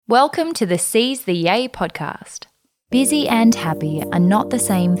Welcome to the Seize the Yay podcast. Busy and happy are not the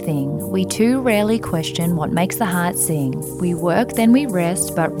same thing. We too rarely question what makes the heart sing. We work, then we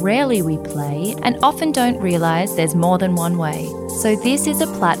rest, but rarely we play, and often don't realise there's more than one way. So this is a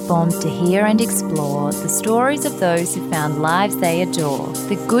platform to hear and explore the stories of those who found lives they adore.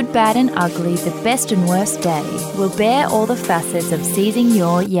 The good, bad and ugly, the best and worst day will bear all the facets of seizing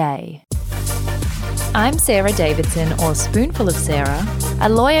your yay. I'm Sarah Davidson, or Spoonful of Sarah, a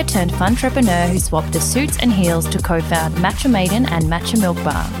lawyer turned funtrepreneur who swapped the suits and heels to co-found Matcha Maiden and Matcha Milk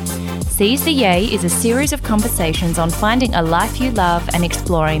Bar. Seize the Yay is a series of conversations on finding a life you love and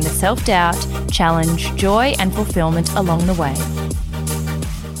exploring the self-doubt, challenge, joy and fulfillment along the way.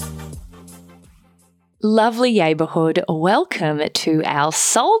 Lovely neighbourhood, welcome to our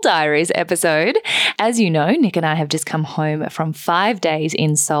Seoul Diaries episode. As you know, Nick and I have just come home from 5 days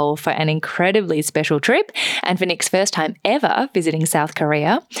in Seoul for an incredibly special trip and for Nick's first time ever visiting South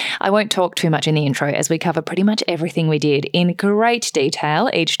Korea. I won't talk too much in the intro as we cover pretty much everything we did in great detail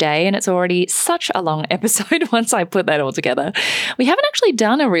each day, and it's already such a long episode once I put that all together. We haven't actually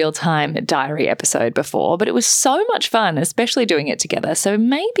done a real-time diary episode before, but it was so much fun, especially doing it together, so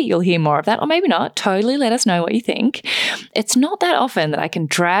maybe you'll hear more of that or maybe not. Totally let us know what you think. It's not that often that I can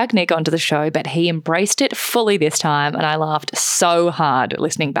drag Nick onto the show, but he embraced it fully this time and I laughed so hard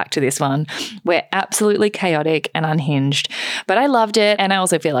listening back to this one. We're absolutely chaotic and unhinged, but I loved it, and I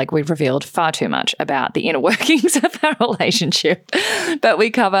also feel like we've revealed far too much about the inner workings of our relationship. But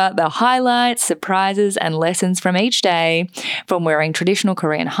we cover the highlights, surprises and lessons from each day, from wearing traditional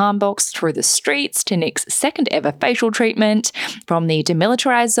Korean hanboks through the streets to Nick's second ever facial treatment, from the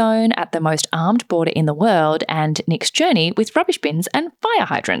demilitarized zone at the most armed border in the world, and Nick's journey with rubbish bins and fire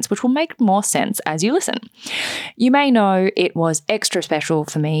hydrants, which will make more sense as you listen. You may know it was extra special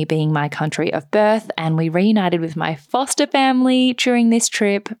for me being my country of birth, and we reunited with my foster family during this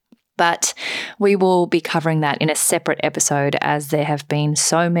trip. But we will be covering that in a separate episode as there have been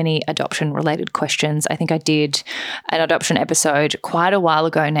so many adoption-related questions. I think I did an adoption episode quite a while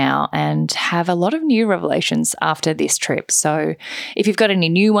ago now and have a lot of new revelations after this trip. So if you've got any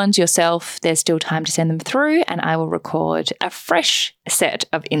new ones yourself, there's still time to send them through and I will record a fresh set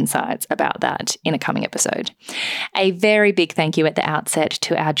of insights about that in a coming episode. A very big thank you at the outset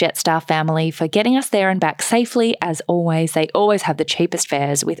to our Jetstar family for getting us there and back safely. As always, they always have the cheapest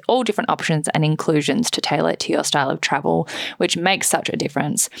fares with all different options and inclusions to tailor to your style of travel, which makes such a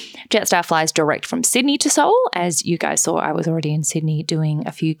difference. Jetstar flies direct from Sydney to Seoul. As you guys saw, I was already in Sydney doing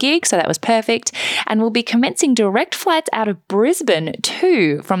a few gigs, so that was perfect. And we'll be commencing direct flights out of Brisbane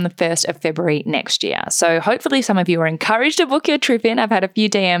too from the 1st of February next year. So hopefully some of you are encouraged to book your trip in. I've had a few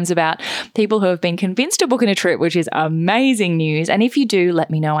DMs about people who have been convinced to book in a trip, which is amazing news. And if you do, let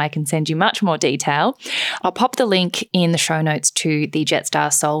me know. I can send you much more detail. I'll pop the link in the show notes to the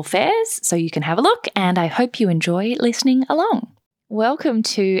Jetstar Seoul fares so you can have a look, and I hope you enjoy listening along. Welcome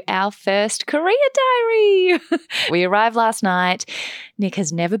to our first Korea diary. We arrived last night. Nick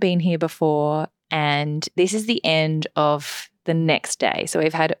has never been here before, and this is the end of the next day. So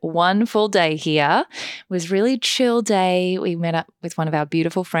we've had one full day here. It was a really chill day. We met up with one of our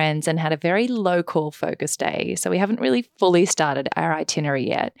beautiful friends and had a very local focus day. So we haven't really fully started our itinerary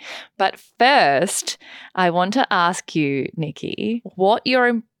yet. But first, I want to ask you, Nicky, what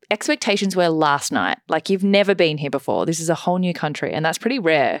your expectations were last night. Like, you've never been here before. This is a whole new country, and that's pretty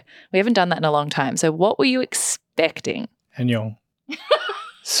rare. We haven't done that in a long time. So what were you expecting? Annyeong.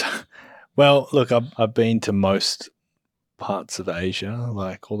 Well, look, I've been to most parts of Asia,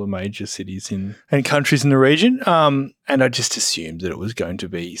 like all the major cities and countries in the region, and I just assumed that it was going to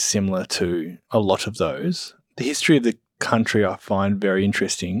be similar to a lot of those. The history of the country I find very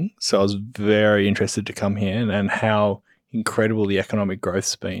interesting, so I was very interested to come here and how incredible the economic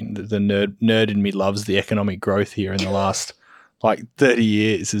growth's been. The nerd in me loves the economic growth here in the last 30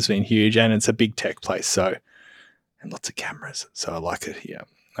 years has been huge, and it's a big tech place, and lots of cameras, so I like it here.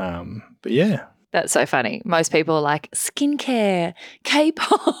 But yeah. That's so funny. Most people are like skincare,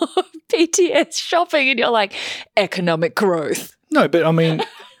 K-pop, BTS, shopping, and you're like economic growth. No, but I mean,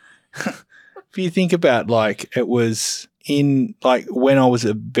 if you think about it was in when I was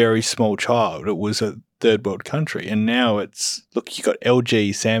a very small child, it was a third world country, and now it's you got LG,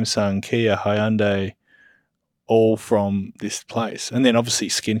 Samsung, Kia, Hyundai, all from this place, and then obviously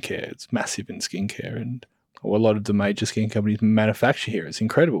skincare. It's massive in skincare, and a lot of the major skiing companies manufacture here. It's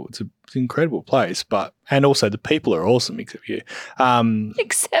incredible. It's an incredible place, and also the people are awesome, except you.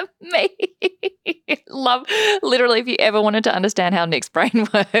 Except me. Love, literally, if you ever wanted to understand how Nick's brain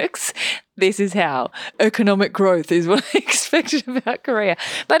works, this is how. Economic growth is what I expected about Korea.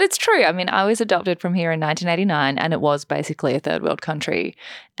 But it's true. I mean, I was adopted from here in 1989 and it was basically a third world country,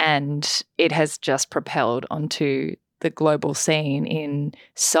 and it has just propelled onto the global scene in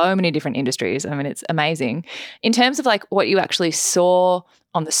so many different industries. I mean, it's amazing. In terms of like what you actually saw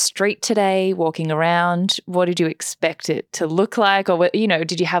on the street today, walking around, what did you expect it to look like? Or,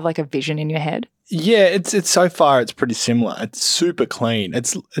 did you have like a vision in your head? Yeah, it's so far it's pretty similar. It's super clean.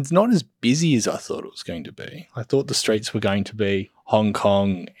 It's not as busy as I thought it was going to be. I thought the streets were going to be Hong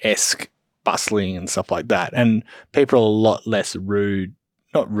Kong-esque, bustling and stuff like that. And people are a lot less rude,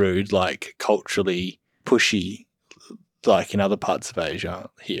 not rude, like culturally pushy, like in other parts of Asia.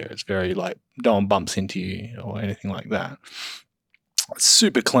 Here it's very like no one bumps into you or anything like that. It's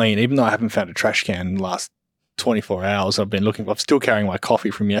super clean, even though I haven't found a trash can in the last 24 hours. I'm still carrying my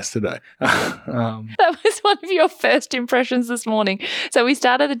coffee from yesterday. That was one of your first impressions this morning. So we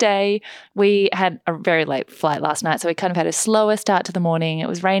started the day, we had a very late flight last night, so we kind of had a slower start to the morning. It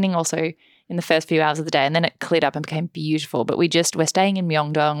was raining also in the first few hours of the day, and then it cleared up and became beautiful. But we're staying in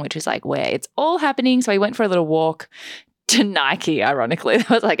Myeongdong, which is like where it's all happening. So we went for a little walk to Nike, ironically. That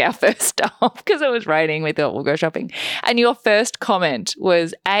was like our first stop because it was raining. We thought we'll go shopping. And your first comment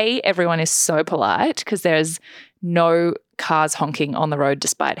was, everyone is so polite because there's no cars honking on the road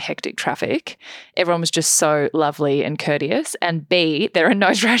despite hectic traffic. Everyone was just so lovely and courteous. And B, there are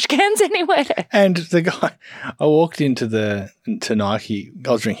no trash cans anywhere. And the guy, I walked into Nike, I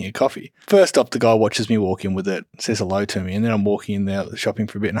was drinking a coffee. First off, the guy watches me walk in with it, says hello to me, and then I'm walking in there shopping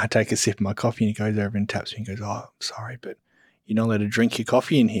for a bit and I take a sip of my coffee and he goes over and taps me and goes, "Oh, sorry, but you're not allowed to drink your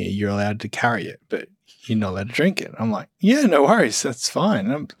coffee in here. You're allowed to carry it, but you're not allowed to drink it." I'm like, yeah, no worries. That's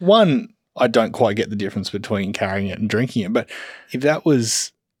fine. I don't quite get the difference between carrying it and drinking it, but if that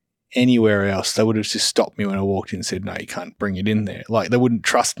was anywhere else, they would have just stopped me when I walked in and said, "No, you can't bring it in there." Like, they wouldn't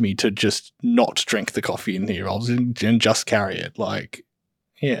trust me to just not drink the coffee in here. And just carry it. Like,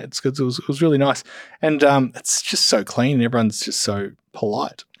 yeah, it's good. It was really nice. And it's just so clean and everyone's just so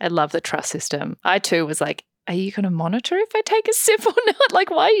polite. I love the trust system. I too was like, are you going to monitor if I take a sip or not? Like,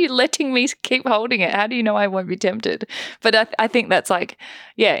 why are you letting me keep holding it? How do you know I won't be tempted? But I think that's like,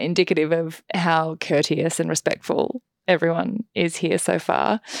 yeah, indicative of how courteous and respectful everyone is here so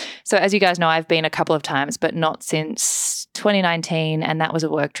far. So as you guys know, I've been a couple of times, but not since 2019, and that was a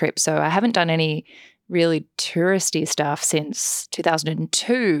work trip. So I haven't done any really touristy stuff since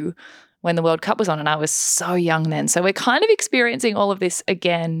 2002 when the World Cup was on, and I was so young then. So we're kind of experiencing all of this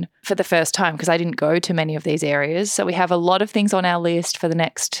again for the first time because I didn't go to many of these areas. So we have a lot of things on our list for the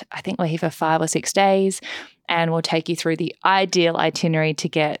next, I think we're here for 5 or 6 days, and we'll take you through the ideal itinerary to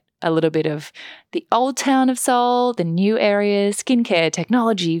get a little bit of the old town of Seoul, the new areas, skincare,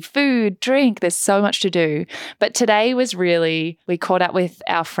 technology, food, drink. There's so much to do. But today was really, we caught up with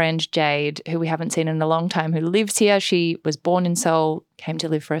our friend Jade, who we haven't seen in a long time, who lives here. She was born in Seoul, came to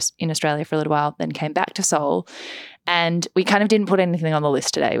live for us in Australia for a little while, then came back to Seoul. And we kind of didn't put anything on the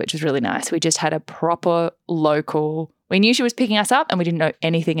list today, which was really nice. We just had a proper local, we knew she was picking us up and we didn't know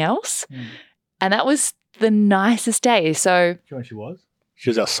anything else. And that was the nicest day. So, Do you know what she was? She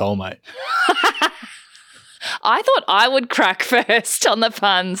was our soulmate. I thought I would crack first on the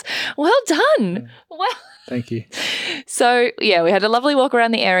puns. Well done. Well, thank you. So, yeah, we had a lovely walk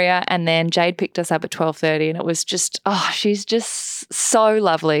around the area, and then Jade picked us up at 12:30, and it was just, she's just so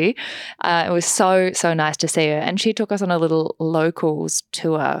lovely. It was so nice to see her. And she took us on a little locals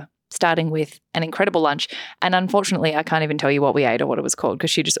tour, starting with an incredible lunch. And unfortunately, I can't even tell you what we ate or what it was called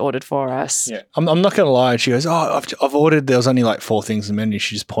because she just ordered for us. Yeah, I'm not going to lie. She goes, I've ordered, there was only like 4 things in the menu.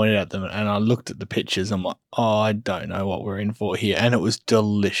 She just pointed at them and I looked at the pictures. I'm like, I don't know what we're in for here. And it was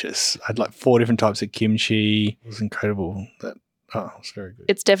delicious. I had like 4 different types of kimchi. It was incredible. It's very good.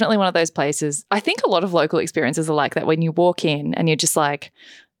 It's definitely one of those places. I think a lot of local experiences are like that when you walk in and you're just like,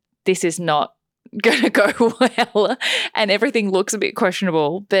 this is not going to go well and everything looks a bit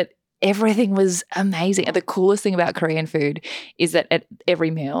questionable, but everything was amazing. And the coolest thing about Korean food is that at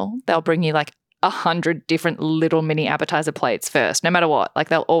every meal, they'll bring you like 100 different little mini appetizer plates first, no matter what. Like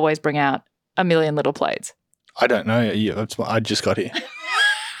they'll always bring out a million little plates. I don't know. Yeah, I just got here.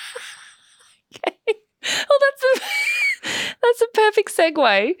 Okay. Well, that's a perfect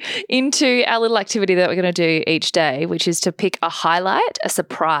segue into our little activity that we're going to do each day, which is to pick a highlight, a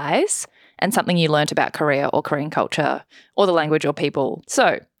surprise, and something you learnt about Korea or Korean culture or the language or people.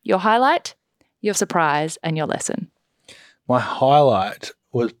 So your highlight, your surprise, and your lesson. My highlight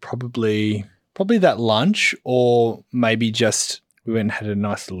was probably Probably that lunch, or maybe just we went and had a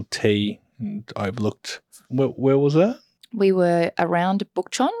nice little tea and overlooked. Where was that? We were around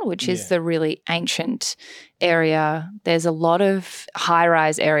Bukchon, which is the really ancient area. There's a lot of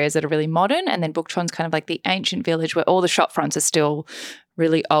high-rise areas that are really modern, and then Bukchon's kind of like the ancient village where all the shop fronts are still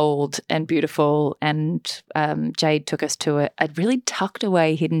really old and beautiful. And Jade took us to a really tucked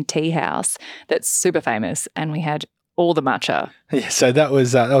away hidden tea house that's super famous, and we had all the matcha. Yeah, so that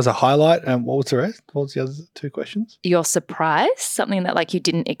was a highlight. What was the rest? What was the other two questions? Your surprise, something that like you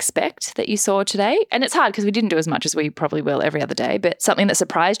didn't expect that you saw today. And it's hard because we didn't do as much as we probably will every other day, but something that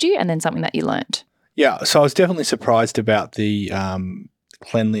surprised you and then something that you learnt. Yeah, so I was definitely surprised about the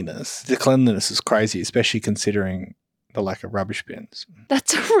cleanliness. The cleanliness is crazy, especially considering the lack of rubbish bins.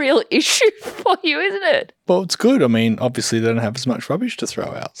 That's a real issue for you, isn't it? Well, it's good. I mean, obviously they don't have as much rubbish to throw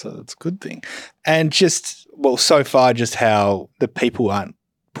out, so that's a good thing. And just, well, so far just how the people aren't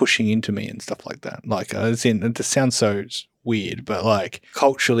pushing into me and stuff like that. Like, as in, it sounds so weird, but like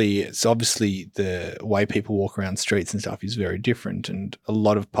culturally, it's obviously the way people walk around streets and stuff is very different. And a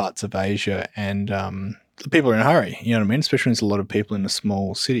lot of parts of Asia and the people are in a hurry, you know what I mean? Especially when there's a lot of people in a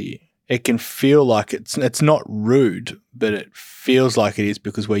small city. It can feel like it's not rude, but it feels like it is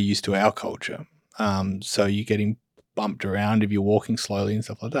because we're used to our culture. So you're getting bumped around if you're walking slowly and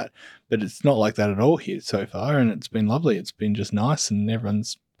stuff like that. But it's not like that at all here so far, and it's been lovely. It's been just nice, and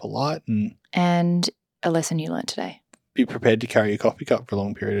everyone's polite. And a lesson you learned today. Be prepared to carry a coffee cup for a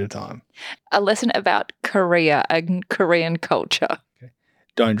long period of time. A lesson about Korea and Korean culture. Okay.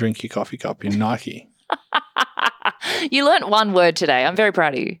 Don't drink your coffee cup in Nike. You learnt one word today. I'm very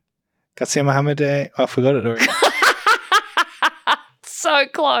proud of you. Katsumahamade. I forgot it already. So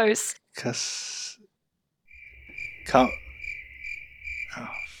close.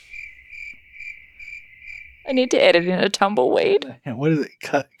 I need to edit in a tumbleweed. What is it?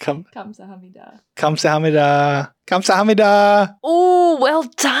 Kamsahamnida. Kamsahamnida. Kamsahamnida. Oh, well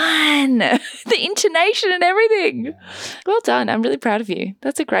done. The intonation and everything. Well done. I'm really proud of you.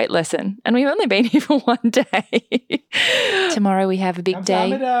 That's a great lesson. And we've only been here for one day. Tomorrow we have a big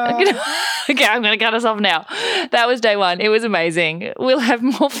day. Okay, I'm going to cut us off now. That was day one. It was amazing. We'll have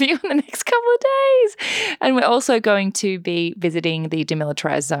more for you in the next couple of days. And we're also going to be visiting the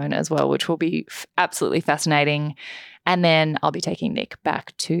demilitarized zone as well, which will be absolutely fascinating. And then I'll be taking Nick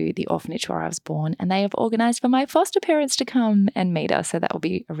back to the orphanage where I was born, and they have organised for my foster parents to come and meet us. So that will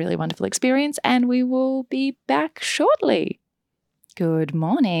be a really wonderful experience, and we will be back shortly. Good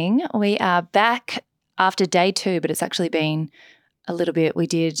morning. We are back after day 2, but it's actually been a little bit. We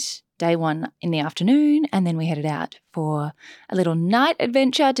did day 1 in the afternoon, and then we headed out for a little night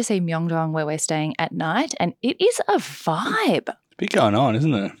adventure to see Myeongdong, where we're staying at night, and it is a vibe. Bit going on,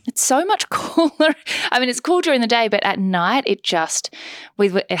 isn't it? It's so much cooler. I mean, it's cool during the day, but at night it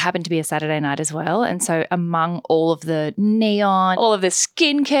happened to be a Saturday night as well. And so among all of the neon, all of the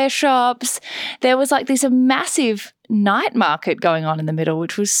skincare shops, there was like this massive night market going on in the middle,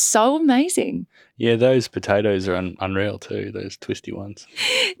 which was so amazing. Yeah, those potatoes are unreal too, those twisty ones.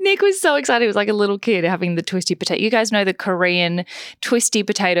 Nick was so excited. He was like a little kid having the twisty potato. You guys know the Korean twisty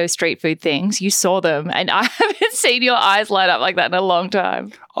potato street food things. You saw them, and I haven't seen your eyes light up like that in a long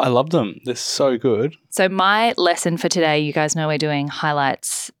time. I love them. They're so good. So my lesson for today, you guys know we're doing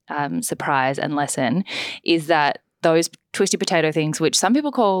highlights, surprise and lesson, is that those twisty potato things, which some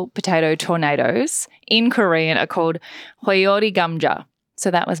people call potato tornadoes, in Korean are called hoyori gamja.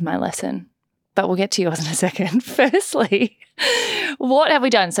 So that was my lesson. But we'll get to yours in a second. Firstly, what have we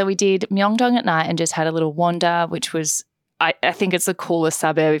done? So we did Myeongdong at night and just had a little wander, which was, I think it's the coolest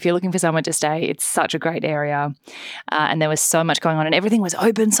suburb. If you're looking for somewhere to stay, it's such a great area. And there was so much going on and everything was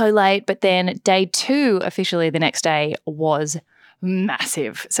open so late. But then day 2, officially the next day, was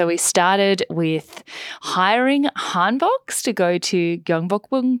massive. So we started with hiring hanboks to go to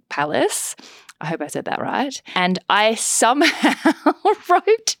Gyeongbokgung Palace. I hope I said that right. And I somehow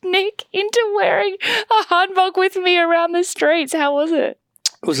roped Nick into wearing a hanbok with me around the streets. How was it?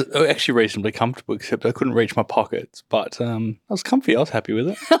 It was actually reasonably comfortable, except I couldn't reach my pockets. But I was comfy. I was happy with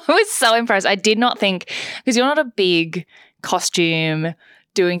it. I was so impressed. I did not think, because you're not a big costume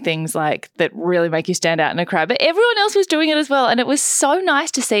doing things like that really make you stand out in a crowd, but everyone else was doing it as well, and it was so nice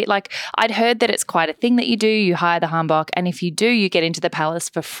to see. Like, I'd heard that it's quite a thing that you do. You hire the hanbok, and if you do, you get into the palace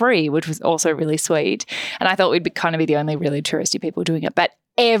for free, which was also really sweet. And I thought we'd be the only really touristy people doing it, but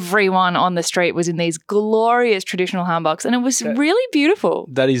everyone on the street was in these glorious traditional hanboks, and it was really beautiful.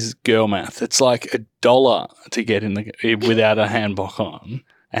 That is girl math. It's like $1 to get in without a hanbok on.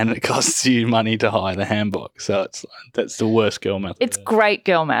 And it costs you money to hire the hanbok. So that's the worst girl math. It's great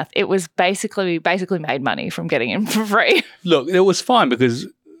girl math. It was basically made money from getting in for free. Look, it was fine because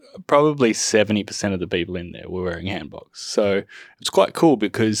probably 70% of the people in there were wearing hanboks. So it's quite cool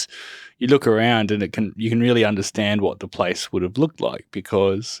because you look around and you can really understand what the place would have looked like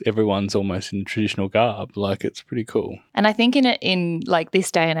because everyone's almost in traditional garb. Like, it's pretty cool. And I think in like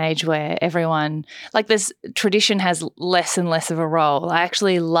this day and age where everyone, like, this tradition has less and less of a role. I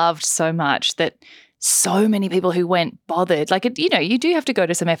actually loved so much that so many people who went bothered. Like, you do have to go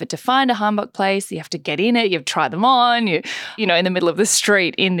to some effort to find a hanbok place. You have to get in it. You have to try them on. You in the middle of the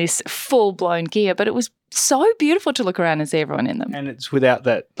street in this full-blown gear. But it was so beautiful to look around and see everyone in them. And it's without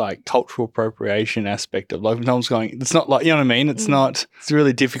that, like, cultural appropriation aspect of, like, no one's going, it's not like, you know what I mean? It's not, it's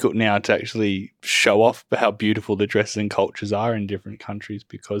really difficult now to actually show off how beautiful the dresses and cultures are in different countries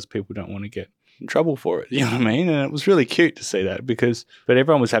because people don't want to get in trouble for it. You know what I mean? And it was really cute to see that but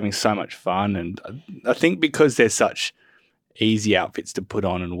everyone was having so much fun. And I think because there's such easy outfits to put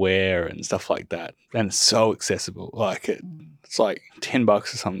on and wear and stuff like that, and it's so accessible, like it's like $10 or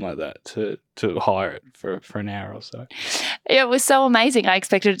something like that to hire it for an hour or so. It was so amazing. I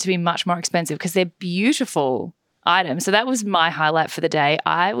expected it to be much more expensive because they're beautiful items. So that was my highlight for the day.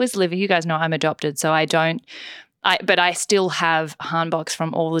 I was living, you guys know I'm adopted, so but I still have hanboks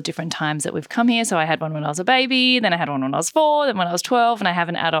from all the different times that we've come here. So I had one when I was a baby, then I had one when I was 4, then when I was 12, and I have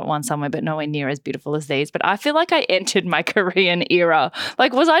an adult one somewhere, but nowhere near as beautiful as these. But I feel like I entered my Korean era.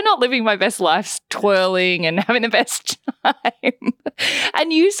 Like, was I not living my best life twirling and having the best time?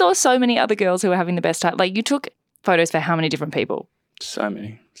 And you saw so many other girls who were having the best time. Like, you took photos for how many different people? So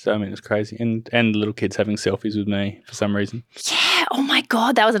many. It was crazy. And little kids having selfies with me for some reason. Yeah. Oh, my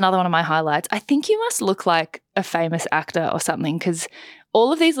God. That was another one of my highlights. I think you must look like a famous actor or something because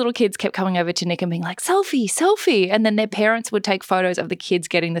all of these little kids kept coming over to Nick and being like, selfie, selfie. And then their parents would take photos of the kids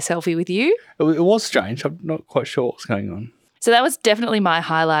getting the selfie with you. It was strange. I'm not quite sure what's going on. So that was definitely my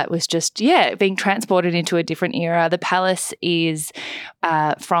highlight, was just, being transported into a different era. The palace is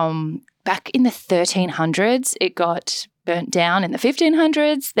from back in the 1300s. It got burnt down in the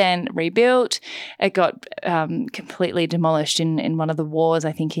 1500s, then rebuilt. It got completely demolished in one of the wars,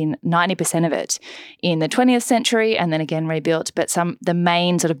 I think in 90% of it in the 20th century, and then again rebuilt. But the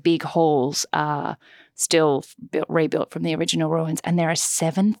main sort of big halls are still rebuilt from the original ruins, and there are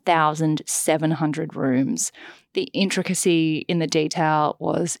 7,700 rooms. The intricacy in the detail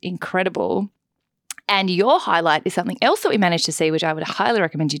was incredible. And your highlight is something else that we managed to see, which I would highly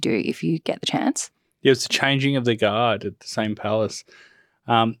recommend you do if you get the chance. Yeah, it was the changing of the guard at the same palace.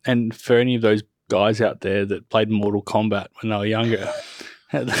 And for any of those guys out there that played Mortal Kombat when they were younger,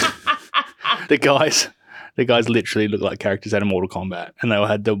 the guys literally looked like characters out of Mortal Kombat, and they all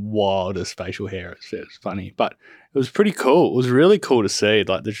had the wildest facial hair. It was funny, but it was pretty cool. It was really cool to see.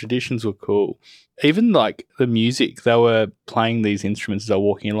 Like, the traditions were cool. Even like the music, they were playing these instruments as they were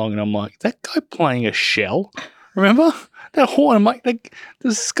walking along, and I'm like, that guy playing a shell? Remember? That horn, I'm like,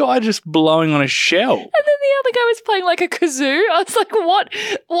 this guy just blowing on a shell. And then the other guy was playing like a kazoo. I was like,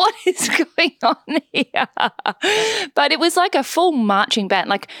 what is going on here? But it was like a full marching band.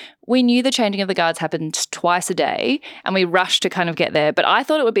 Like, we knew the changing of the guards happened twice a day, and we rushed to kind of get there. But I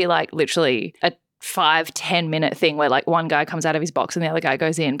thought it would be like literally a 5-10 minute thing where like one guy comes out of his box and the other guy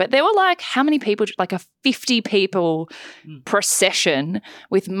goes in. But there were like how many people? Like a 50 people procession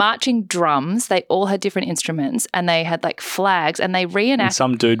with marching drums. They all had different instruments, and they had like flags, and they reenacted. And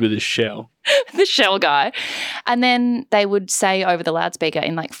some dude with a shell. The shell guy. And then they would say over the loudspeaker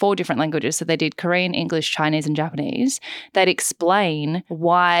in like 4 different languages. So they did Korean, English, Chinese, and Japanese. They'd explain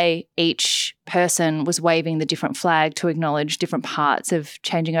why each person was waving the different flag to acknowledge different parts of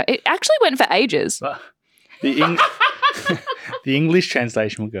changing. It actually went for ages. The English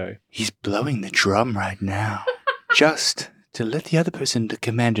translation will go, he's blowing the drum right now, just to let the other person, the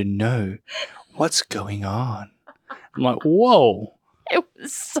commander, know what's going on. I'm like, whoa. It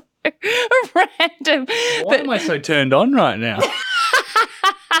was so random. Why am I so turned on right now?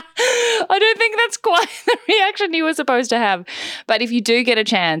 I don't think that's quite the reaction you were supposed to have. But if you do get a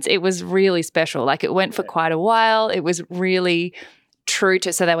chance, it was really special. Like, it went for quite a while. It was really true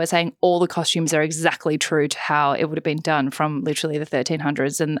to, so they were saying all the costumes are exactly true to how it would have been done from literally the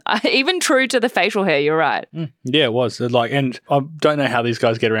 1300s, and even true to the facial hair. You're right. Yeah, it was. Like, and I don't know how these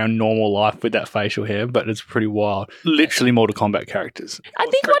guys get around normal life with that facial hair, but it's pretty wild. Literally Mortal Kombat characters. I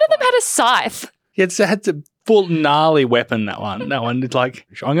think one of them had a scythe. Yeah, it had a full gnarly weapon, that one. It's like,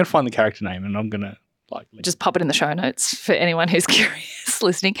 I'm going to find the character name and I'm going to just pop it in the show notes for anyone who's curious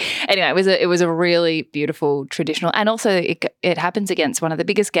listening. Anyway, it was a really beautiful traditional, and also it happens against one of the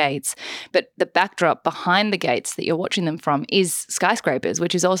biggest gates, but the backdrop behind the gates that you're watching them from is skyscrapers,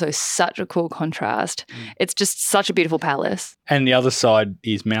 which is also such a cool contrast. It's just such a beautiful palace. And the other side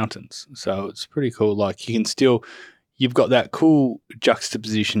is mountains, so it's pretty cool. Like, you you've got that cool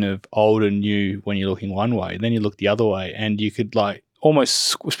juxtaposition of old and new when you're looking one way, then you look the other way, and you could like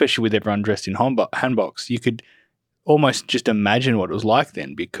almost, especially with everyone dressed in hanboks, you could almost just imagine what it was like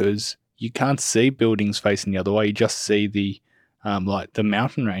then, because you can't see buildings facing the other way. You just see the like the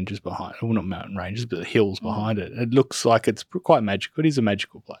mountain ranges behind it. Well, not mountain ranges, but the hills behind it. It looks like it's quite magical. It is a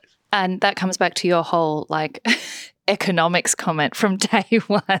magical place. And that comes back to your whole like economics comment from day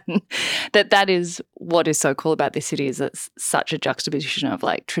one, that is what is so cool about this city, is it's such a juxtaposition of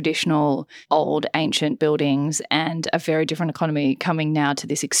like traditional old ancient buildings and a very different economy coming now to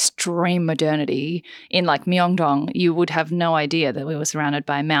this extreme modernity. In like Myeongdong, you would have no idea that we were surrounded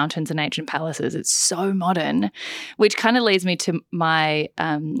by mountains and ancient palaces. It's so modern, which kind of leads me to my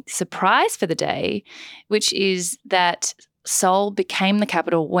surprise for the day, which is that Seoul became the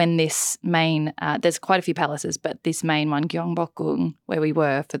capital when this main, there's quite a few palaces, but this main one, Gyeongbokgung, where we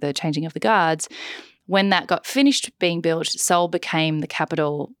were for the changing of the guards, when that got finished being built, Seoul became the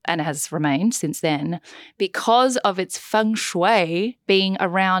capital and has remained since then because of its feng shui being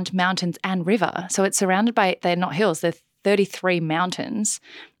around mountains and river. So it's surrounded by, they're not hills, they're 33 mountains.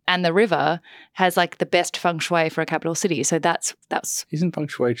 And the river has like the best feng shui for a capital city. So that's Isn't feng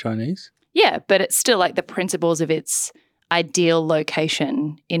shui Chinese? Yeah, but it's still like the principles of its ideal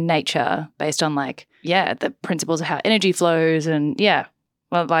location in nature based on like, yeah, the principles of how energy flows and I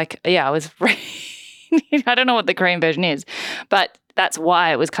was I don't know what the Korean version is, but that's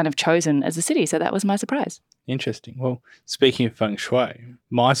why it was kind of chosen as a city. So that was my surprise. Interesting. Well, speaking of feng shui,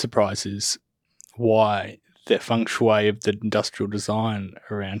 my surprise is why the feng shui of the industrial design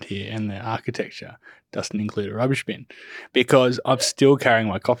around here and the architecture doesn't include a rubbish bin, because I'm still carrying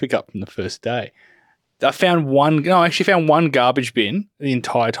my coffee cup from the first day. I found one garbage bin the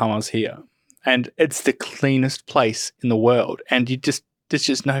entire time I was here, and it's the cleanest place in the world. And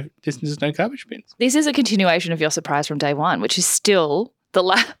there's no garbage bins. This is a continuation of your surprise from day one, which is still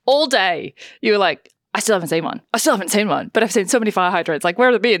all day. You were like, I still haven't seen one. But I've seen so many fire hydrants. Like, where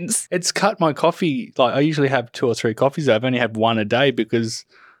are the bins? It's cut my coffee. Like, I usually have 2 or 3 coffees. I've only had one a day because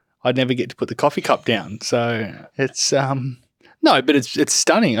I never get to put the coffee cup down. So it's no, but it's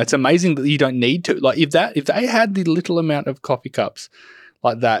stunning. It's amazing that you don't need to. Like, if they had the little amount of coffee cups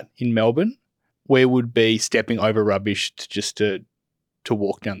like that in Melbourne, we would be stepping over rubbish to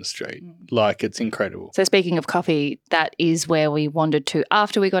walk down the street. Like, it's incredible. So speaking of coffee, that is where we wandered to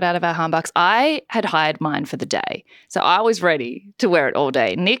after we got out of our humbucks. I had hired mine for the day, so I was ready to wear it all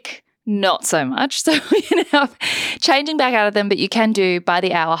day. Nick, not so much. So we ended up changing back out of them, but you can do by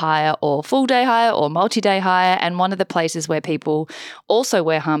the hour hire or full day hire or multi-day hire. And one of the places where people also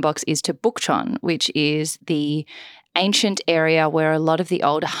wear hanboks is to Bukchon, which is the ancient area where a lot of the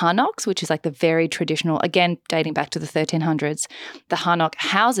old hanoks, which is like the very traditional, again, dating back to the 1300s, the hanok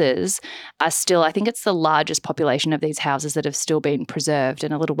houses are still, I think it's the largest population of these houses that have still been preserved.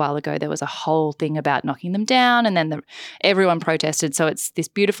 And a little while ago, there was a whole thing about knocking them down, and then everyone protested. So it's this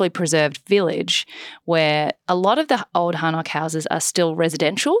beautifully preserved village where a lot of the old hanok houses are still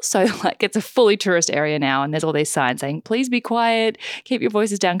residential. So like it's a fully tourist area now, and there's all these signs saying, please be quiet, keep your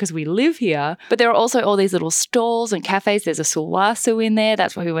voices down because we live here. But there are also all these little stalls and cafes. There's a sulwasu in there.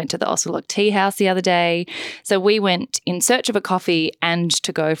 That's why we went to the Osulok Tea House the other day. So we went in search of a coffee and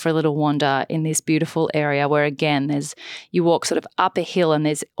to go for a little wander in this beautiful area where, again, you walk sort of up a hill and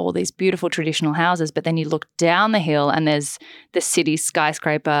there's all these beautiful traditional houses, but then you look down the hill and there's the city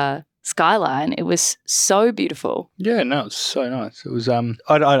skyscraper skyline. It was so beautiful. Yeah, no, it's so nice. It was I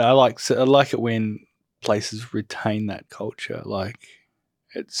like it when places retain that culture. Like,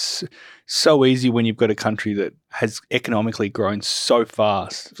 it's so easy when you've got a country that has economically grown so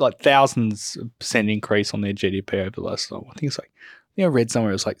fast. It's like thousands of % increase on their GDP over the last, I think it's like, I read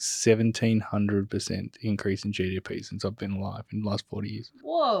somewhere it was like 1,700% increase in GDP since I've been alive in the last 40 years.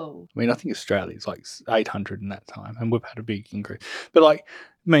 Whoa. I mean, I think Australia's like 800 in that time, and we've had a big increase. But like,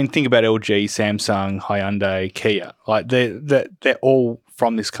 I mean, think about LG, Samsung, Hyundai, Kia. Like, they're all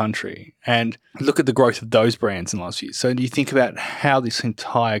from this country, and look at the growth of those brands in the last few years. So you think about how this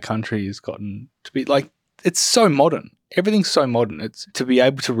entire country has gotten to be like, it's so modern. Everything's so modern. It's to be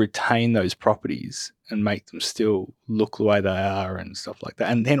able to retain those properties and make them still look the way they are and stuff like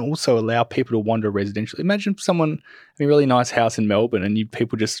that, and then also allow people to wander residentially. Imagine someone having a really nice house in Melbourne and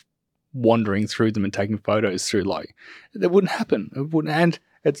people just wandering through them and taking photos through. Like, that wouldn't happen. It wouldn't. And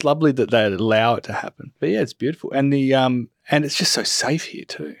it's lovely that they allow it to happen. But yeah, it's beautiful. And and it's just so safe here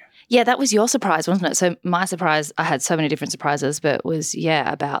too. Yeah, that was your surprise, wasn't it? So my surprise, I had so many different surprises, but was,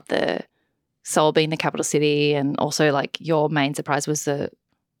 about the Seoul being the capital city, and also like your main surprise was the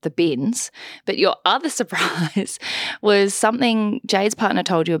bins. But your other surprise was something Jade's partner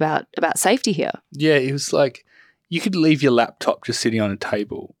told you about safety here. Yeah, it was like, you could leave your laptop just sitting on a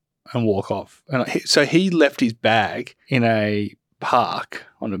table and walk off. And so he left his bag in a park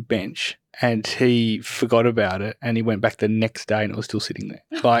on a bench and he forgot about it and he went back the next day and it was still sitting there.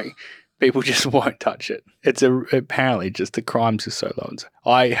 Like, people just won't touch it. Apparently just the crimes are so low.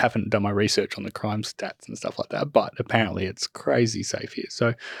 I haven't done my research on the crime stats and stuff like that, but apparently it's crazy safe here.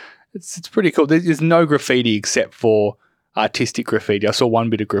 So it's pretty cool. There's no graffiti except for artistic graffiti. I saw one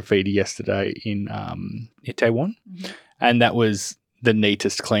bit of graffiti yesterday in Itaewon, and that was the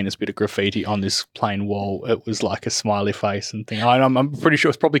neatest, cleanest bit of graffiti on this plain wall. It was like a smiley face and thing. I'm pretty sure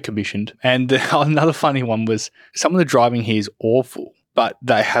it's probably commissioned. And another funny one was some of the driving here is awful, but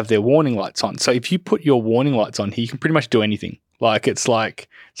they have their warning lights on. So if you put your warning lights on here, you can pretty much do anything. Like it's like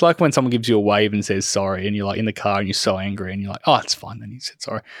when someone gives you a wave and says sorry and you're like in the car and you're so angry and you're like, oh, it's fine. Then you said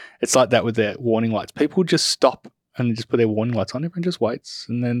sorry. It's like that with their warning lights. People just stop and just put their warning lights on. Everyone just waits.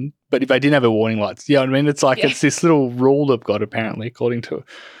 And then, but if they didn't have a warning lights, you know what I mean? It's like, it's this little rule they've got apparently, according to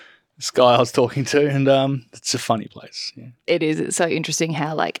this guy I was talking to. And it's a funny place. Yeah. It is. It's so interesting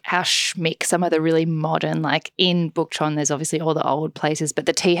how schmick some of the really modern, like in Bukchon, there's obviously all the old places, but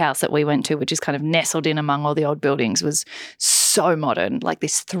the tea house that we went to, which is kind of nestled in among all the old buildings, was so modern, like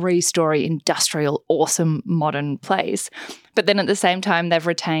this 3-story industrial, awesome modern place. But then at the same time, they've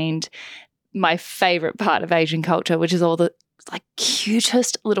retained my favorite part of Asian culture, which is all the like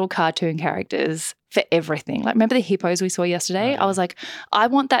cutest little cartoon characters for everything. Like, remember the hippos we saw yesterday? I was like, I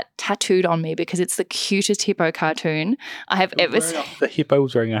want that tattooed on me because it's the cutest hippo cartoon I have ever seen. The hippo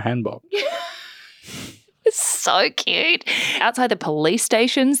was wearing a hanbok. It's so cute. Outside the police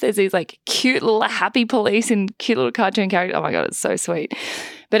stations, there's these like cute little happy police and cute little cartoon characters. Oh my God, it's so sweet.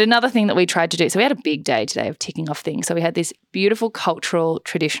 But another thing that we tried to do, so we had a big day today of ticking off things. So we had this beautiful cultural,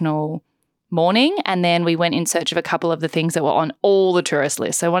 traditional morning, and then we went in search of a couple of the things that were on all the tourist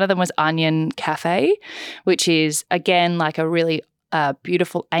lists. So one of them was Onion Cafe, which is, again, like a really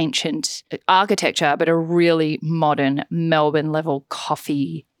beautiful ancient architecture, but a really modern Melbourne-level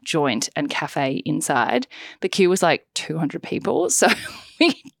coffee joint and cafe inside. The queue was like 200 people, so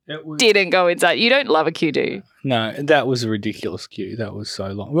we didn't go inside. You don't love a queue, do you? No, that was a ridiculous queue. That was so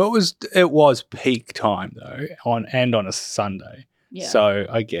long. Well, it was peak time though, on a Sunday. Yeah. So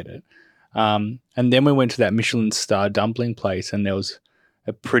I get it. And then we went to that Michelin star dumpling place and there was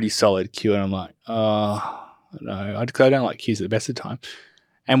a pretty solid queue and I'm like, oh, no, I don't like queues at the best of the time.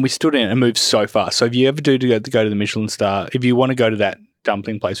 And we stood in and moved so fast. So if you ever do to go to the Michelin star, if you want to go to that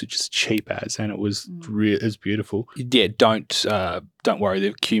dumpling place, which is cheap as, and it was beautiful. Yeah, don't worry,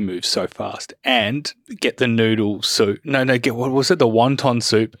 the queue moves so fast. And get the noodle soup. Get, what was it? The wonton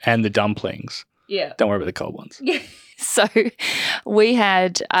soup and the dumplings. Yeah. Don't worry about the cold ones. Yeah. So we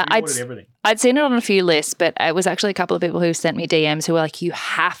had I'd seen it on a few lists, but it was actually a couple of people who sent me DMs who were like, you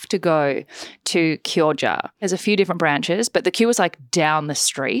have to go to Kyoja. There's a few different branches, but the queue was like down the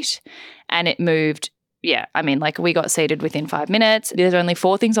street and it moved. Yeah, I mean, like we got seated within 5 minutes. There's only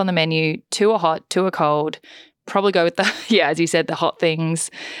 4 things on the menu. 2 are hot, 2 are cold. Probably go with as you said, the hot things.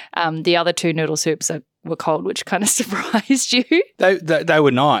 The other 2 noodle soups were cold, which kind of surprised you. They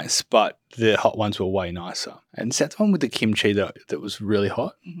were nice, but the hot ones were way nicer. And is that the one with the kimchi that was really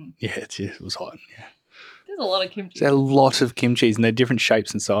hot? Mm-hmm. Yeah, it was hot. Yeah. There's a lot of kimchi. There's a lot of kimchis and they're different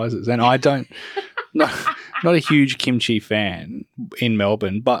shapes and sizes. And I don't, not a huge kimchi fan in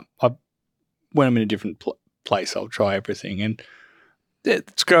Melbourne, but when I'm in a different place, I'll try everything. And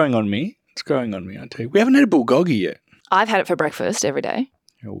it's growing on me. It's growing on me, I tell you. We haven't had a bulgogi yet. I've had it for breakfast every day.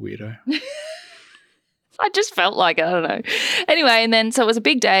 You're a weirdo. I just felt like it. I don't know. Anyway, and then so it was a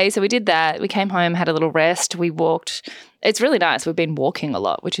big day. So we did that. We came home, had a little rest. We walked. It's really nice. We've been walking a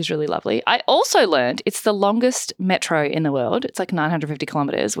lot, which is really lovely. I also learned it's the longest metro in the world. It's like 950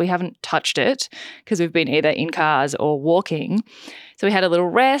 kilometres. We haven't touched it because we've been either in cars or walking. So we had a little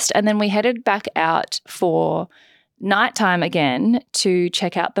rest and then we headed back out for nighttime again to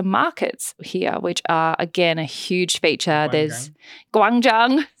check out the markets here, which are, again, a huge feature. There's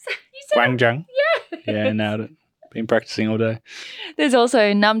Gwangjang. Gwangjang? Yeah. Yeah, nailed it. Been practicing all day. There's also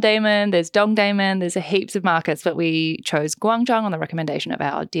Namdaemun, there's Dongdaemun, there's heaps of markets, but we chose Gwangjang on the recommendation of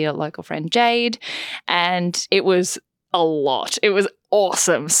our dear local friend Jade, and it was a lot. It was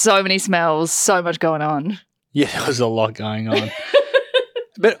awesome. So many smells, so much going on. Yeah, there was a lot going on.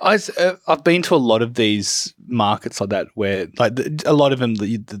 But I've been to a lot of these markets like that where like a lot of them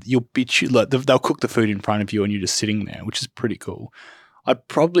you'll they'll cook the food in front of you and you're just sitting there, which is pretty cool. I'd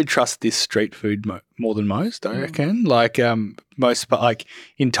probably trust this street food more than most, I reckon. Like like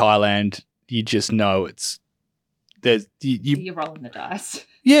in Thailand, you just know it's there's you're rolling the dice.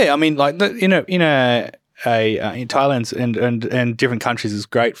 Yeah, I mean, like in Thailand and different countries is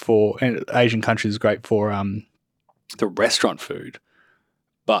great for, and Asian countries is great for the restaurant food,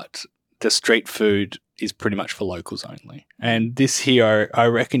 but the street food is pretty much for locals only. And this here, I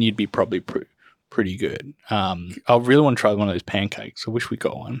reckon you'd be probably pretty good. I really want to try one of those pancakes. I wish we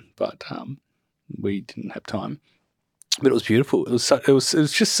got one, but we didn't have time. But it was beautiful. It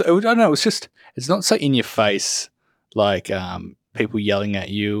was just, I don't know, it's not so in your face like people yelling at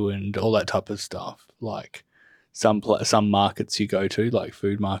you and all that type of stuff. Like some markets you go to, like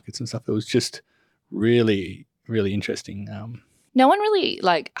food markets and stuff. It was just really, really interesting. No one really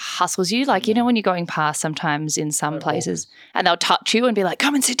like hustles you. Like, you know, when you're going past sometimes in some places and they'll touch you and be like,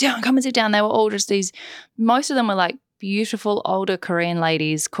 come and sit down, come and sit down. They were all just most of them were like beautiful older Korean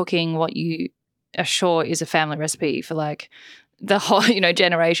ladies cooking what you are sure is a family recipe for like the whole, you know,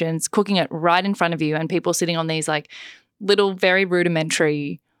 generations, cooking it right in front of you and people sitting on these like little very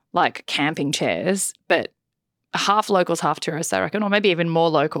rudimentary like camping chairs, but half locals, half tourists, I reckon, or maybe even more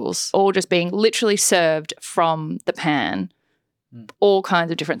locals, all just being literally served from the pan. All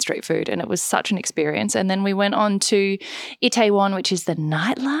kinds of different street food, and it was such an experience. And then we went on to Itaewon, which is the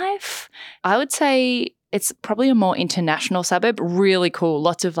nightlife. I would say it's probably a more international suburb, really cool,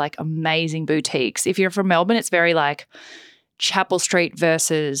 lots of like amazing boutiques. If you're from Melbourne, it's very like Chapel Street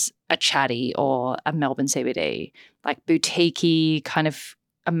versus a Chatty or a Melbourne CBD, like boutique-y, kind of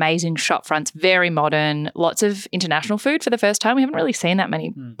amazing shop fronts, very modern, lots of international food for the first time. We haven't really seen that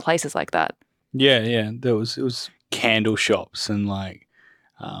many places like that. Yeah. It was candle shops and like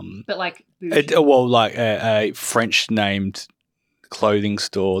but like a French named clothing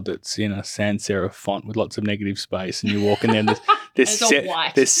store that's in a sans serif font with lots of negative space, and you walk in there and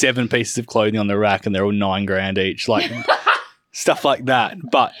there's 7 pieces of clothing on the rack and they're all $9,000 each, like stuff like that.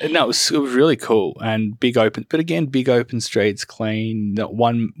 But no, it was really cool and big open streets, clean. Not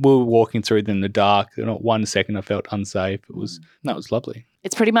one, we were walking through them in the dark. Not 1 second I felt unsafe. It was lovely.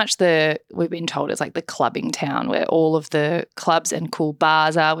 It's pretty much we've been told it's like the clubbing town where all of the clubs and cool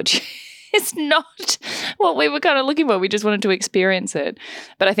bars are, which is not what we were kind of looking for. We just wanted to experience it.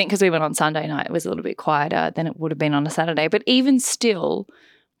 But I think because we went on Sunday night, it was a little bit quieter than it would have been on a Saturday. But even still,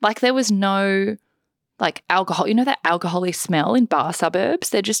 like there was no like alcohol, you know, that alcohol-y smell in bar suburbs.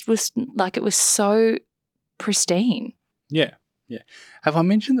 There just was like, it was so pristine. Yeah. Have I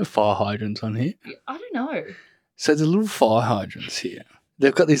mentioned the fire hydrants on here? I don't know. So the little fire hydrants here,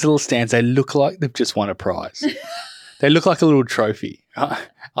 they've got these little stands. They look like they've just won a prize. They look like a little trophy. I've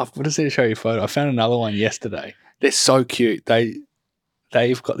got to show you a photo. I found another one yesterday. They're so cute.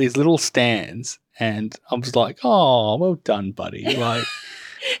 They've got these little stands, and I was like, oh, well done, buddy. Like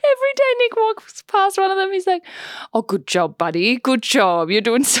every day Nick walks past one of them, he's like, oh, good job, buddy. Good job. You're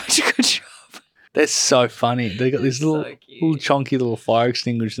doing such a good job. They're so funny. They got this little chonky little fire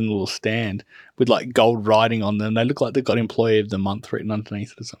extinguisher in a little stand with like gold writing on them. They look like they've got Employee of the Month written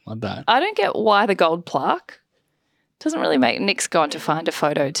underneath it or something like that. I don't get why the gold plaque. Doesn't really make Nick's gone to find a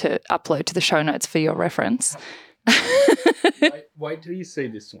photo to upload to the show notes for your reference. Wait till you see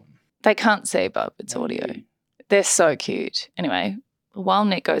this one. They can't see, but it's audio. They're so cute. Anyway, while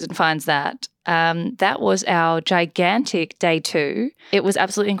Nick goes and finds that, that was our gigantic day 2. It was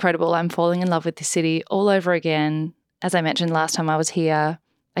absolutely incredible. I'm falling in love with this city all over again. As I mentioned last time I was here,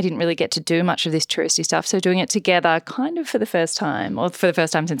 I didn't really get to do much of this touristy stuff, so doing it together kind of for the first time, or for the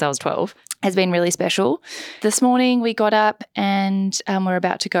first time since I was 12, has been really special. This morning we got up and we're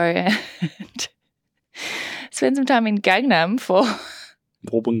about to go and spend some time in Gangnam for...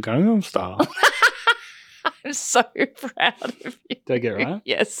 Gangnam Style. I'm so proud of you. Did I get it right?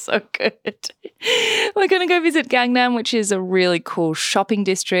 Yes, so good. We're going to go visit Gangnam, which is a really cool shopping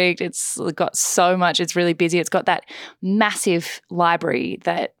district. It's got so much. It's really busy. It's got that massive library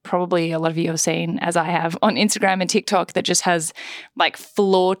that probably a lot of you have seen, as I have, on Instagram and TikTok, that just has like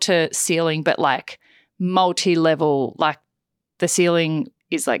floor to ceiling, but like multi-level, like the ceiling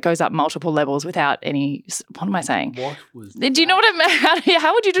is like goes up multiple levels without any. What am I saying? What was? Do you know what I mean?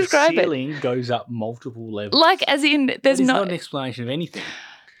 How would you describe it? The ceiling goes up multiple levels. Like as in, there's not an explanation of anything.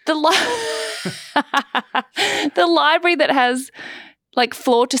 The library that has like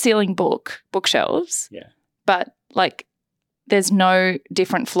floor to ceiling bookshelves. Yeah. But like there's no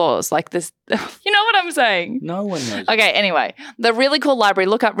different floors. Like there's, you know what I'm saying? No one knows. Okay, anyway, the really cool library,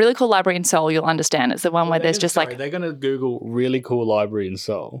 look up really cool library in Seoul, you'll understand. It's the one where there's just like. They're going to Google really cool library in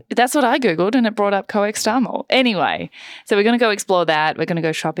Seoul. That's what I Googled and it brought up Coex Star Mall. Anyway, so we're going to go explore that. We're going to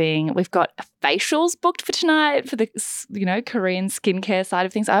go shopping. We've got facials booked for tonight for the, you know, Korean skincare side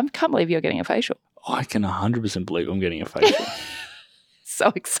of things. I can't believe you're getting a facial. I can 100% believe I'm getting a facial.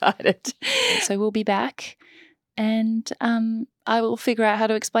 So excited. So we'll be back and I will figure out how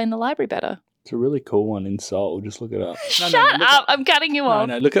to explain the library better. It's a really cool one in Seoul. Just look it up. Shut up. I'm cutting you off.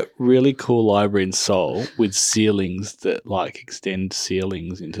 No, look at really cool library in Seoul with ceilings that like extend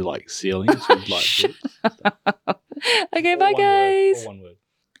ceilings into like ceilings with like books. Okay, bye guys. All one word.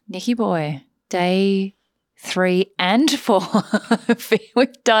 Niccyboy, day 3 and 4.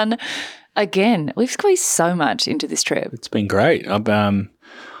 We've done again. We've squeezed so much into this trip. It's been great. I'm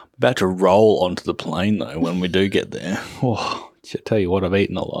about to roll onto the plane though when we do get there. Oh, I tell you what, I've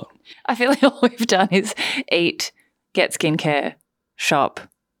eaten a lot. I feel like all we've done is eat, get skincare, shop,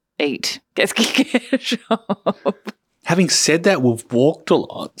 eat, get skincare, shop. Having said that, we've walked a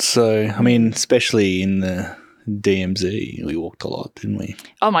lot. So, I mean, especially in the DMZ, we walked a lot, didn't we?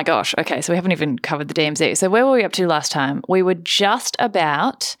 Oh my gosh. Okay, so we haven't even covered the DMZ. So where were we up to last time? We were just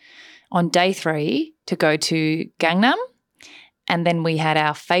about on day 3 to go to Gangnam, and then we had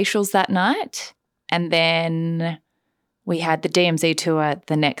our facials that night, and then we had the DMZ tour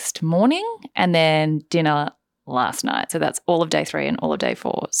the next morning, and then dinner last night. So that's all of day 3 and all of day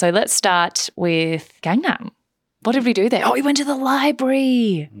 4. So let's start with Gangnam. What did we do there? Oh, we went to the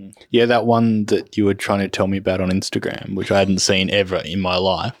library. Yeah, that one that you were trying to tell me about on Instagram, which I hadn't seen ever in my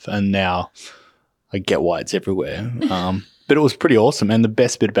life, and now I get why it's everywhere. But it was pretty awesome, and the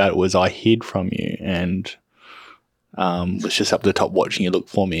best bit about it was I hid from you and was just up the top watching you look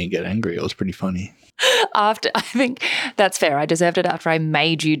for me and get angry. It was pretty funny. I think that's fair. I deserved it after I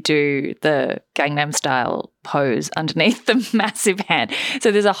made you do the Gangnam style pose underneath the massive hand.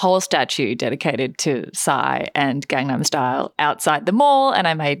 So there's a whole statue dedicated to Psy and Gangnam style outside the mall, and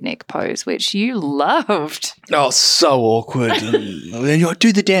I made Nick pose, which you loved. Oh, so awkward. And then you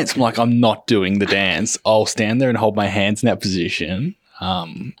do the dance. I'm like, I'm not doing the dance. I'll stand there and hold my hands in that position.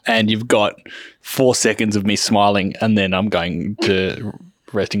 And you've got 4 seconds of me smiling, and then I'm going to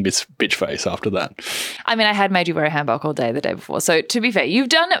resting bitch face after that. I mean, I had made you wear a hanbok all day the day before. So to be fair, you've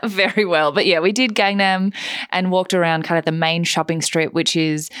done it very well. But yeah, we did Gangnam and walked around kind of the main shopping strip, which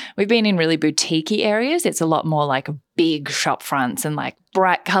is, we've been in really boutique-y areas. It's a lot more like big shop fronts and like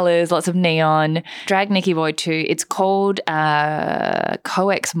bright colours, lots of neon. Drag Niccyboy to, it's called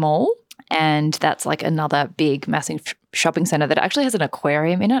Coex Mall. And that's like another big, massive shopping centre that actually has an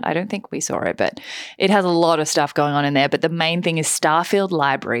aquarium in it. I don't think we saw it, but it has a lot of stuff going on in there. But the main thing is Starfield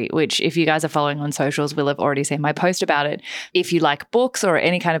Library, which if you guys are following on socials, will have already seen my post about it. If you like books or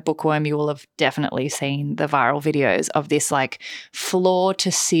any kind of bookworm, you will have definitely seen the viral videos of this like floor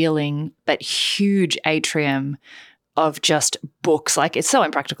to ceiling but huge atrium of just books. Like, it's so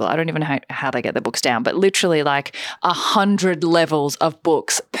impractical. I don't even know how they get the books down, but literally like 100 levels of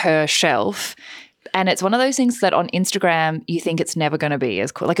books per shelf. And it's one of those things that on Instagram you think it's never going to be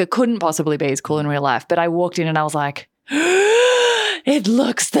as cool. Like, it couldn't possibly be as cool in real life. But I walked in and I was like, it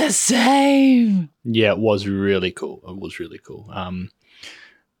looks the same. Yeah, it was really cool. It was really cool.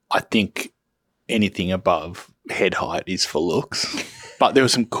 I think anything above head height is for looks. But there were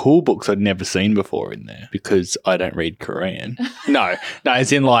some cool books I'd never seen before in there because I don't read Korean. No,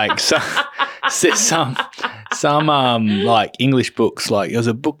 as in like some like English books. Like, there was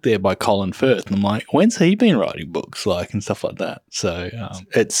a book there by Colin Firth, and I'm like, when's he been writing books, like, and stuff like that. So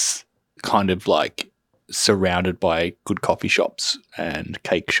it's kind of like surrounded by good coffee shops and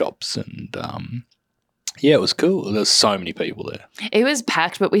cake shops, and yeah, it was cool. There's so many people there. It was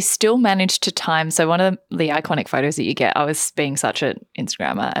packed, but we still managed to time. So one of the iconic photos that you get, I was being such an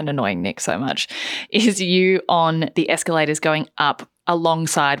Instagrammer and annoying Nick so much, is you on the escalators going up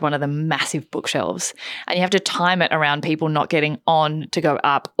alongside one of the massive bookshelves. And you have to time it around people not getting on to go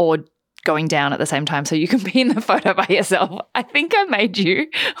up or going down at the same time so you can be in the photo by yourself. I think I made you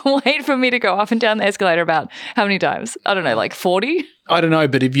wait for me to go up and down the escalator about how many times? I don't know, like 40? I don't know,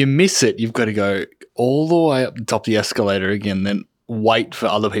 but if you miss it, you've got to go all the way up the top of the escalator again, then wait for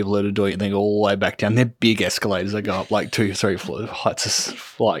other people that are doing it, and then go all the way back down. They're big escalators. They go up like 2 or 3 heights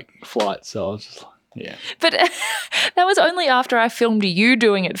of like flights. So I was just like, yeah. But that was only after I filmed you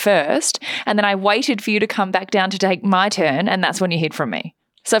doing it first, and then I waited for you to come back down to take my turn, and that's when you hid from me.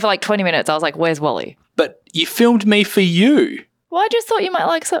 So for like 20 minutes, I was like, where's Wally? But you filmed me for you. Well, I just thought you might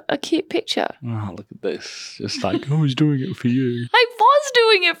like a cute picture. Oh, look at this. Just like, I was doing it for you. I was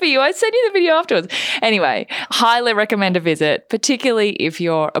doing it for you. I sent you the video afterwards. Anyway, highly recommend a visit, particularly if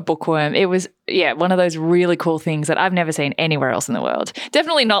you're a bookworm. It was, one of those really cool things that I've never seen anywhere else in the world.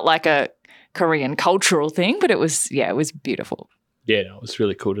 Definitely not like a Korean cultural thing, but it was beautiful. Yeah, no, it was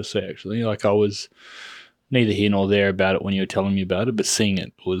really cool to see, actually. Like, I was neither here nor there about it when you were telling me about it, but seeing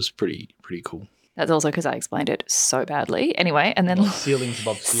it was pretty cool. That's also because I explained it so badly. Anyway, and then Ceilings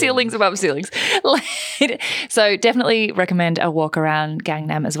above ceilings above ceilings. So definitely recommend a walk around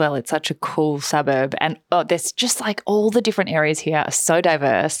Gangnam as well. It's such a cool suburb, and there's just like all the different areas here are so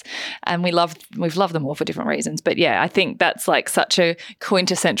diverse, and we've loved them all for different reasons. But yeah, I think that's like such a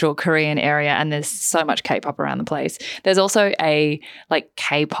quintessential Korean area, and there's so much K-pop around the place. There's also a like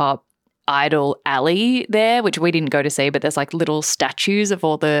K-pop idol alley there, which we didn't go to see, but there's like little statues of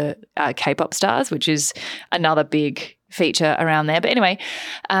all the K-pop stars, which is another big feature around there. But anyway,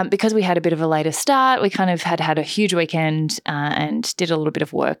 because we had a bit of a later start, we kind of had a huge weekend and did a little bit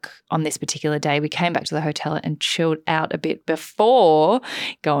of work on this particular day. We came back to the hotel and chilled out a bit before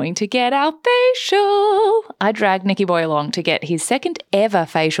going to get our facial. I dragged Niccyboy along to get his second ever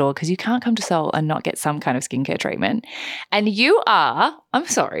facial, because you can't come to Seoul and not get some kind of skincare treatment. And you are, I'm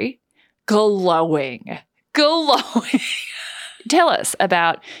sorry, glowing. Tell us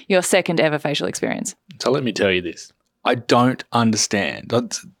about your second ever facial experience. So let me tell you this. I don't understand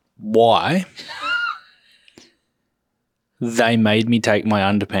why they made me take my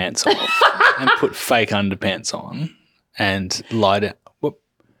underpants off and put fake underpants on and light it. Well,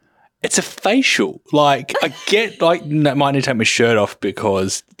 it's a facial. Like, I get, like, I might need to take my shirt off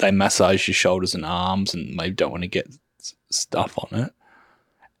because they massage your shoulders and arms and maybe don't want to get stuff on it.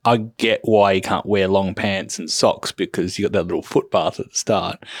 I get why you can't wear long pants and socks because you got that little foot bath at the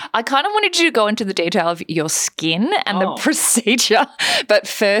start. I kind of wanted you to go into the detail of your skin and the procedure, but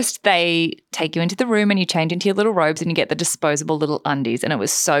first they take you into the room and you change into your little robes and you get the disposable little undies, and it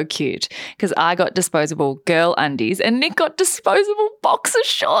was so cute because I got disposable girl undies and Nick got disposable boxer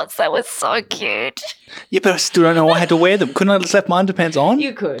shorts. That was so cute. Yeah, but I still don't know why I had to wear them. Couldn't I just left my underpants on?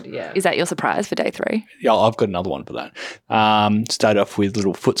 You could, yeah. Is that your surprise for day 3? Yeah, I've got another one for that. Start off with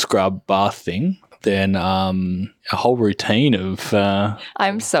little foot scrub bath thing. Then a whole routine of...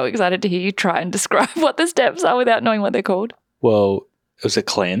 I'm so excited to hear you try and describe what the steps are without knowing what they're called. Well, it was a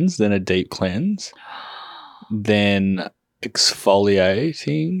cleanse, then a deep cleanse, then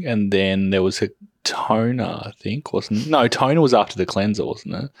exfoliating, and then there was a toner, I think, wasn't it? No, toner was after the cleanser,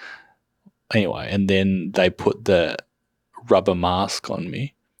 wasn't it? Anyway, and then they put the rubber mask on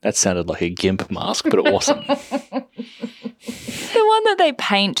me. That sounded like a GIMP mask, but it wasn't. The one that they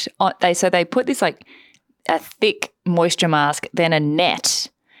paint on, they put this like a thick moisture mask, then a net,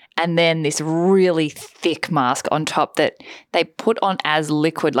 and then this really thick mask on top that they put on as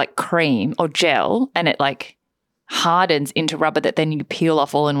liquid, like cream or gel, and it like hardens into rubber that then you peel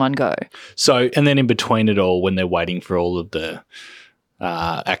off all in one go. So, and then in between it all, when they're waiting for all of the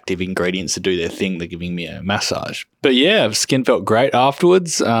active ingredients to do their thing, they're giving me a massage. But yeah, skin felt great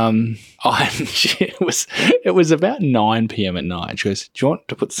afterwards. It was about 9 p.m. at night. She goes, "Do you want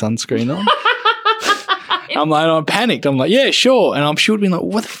to put sunscreen on?" I panicked. I'm like, "Yeah, sure." And she would be like,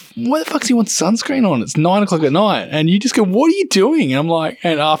 "Why the fuck do you want sunscreen on? It's 9 o'clock at night." And you just go, "What are you doing?" And I'm like,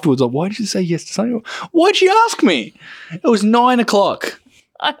 and afterwards, why did you say yes to sunscreen? Why'd you ask me? It was 9 o'clock.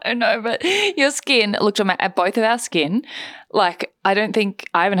 I don't know, but your skin looked at both of our skin. Like, I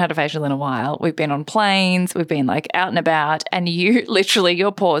haven't had a facial in a while. We've been on planes, we've been like out and about, and you literally,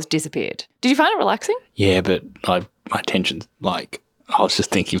 your pores disappeared. Did you find it relaxing? Yeah, but my attention, like, I was just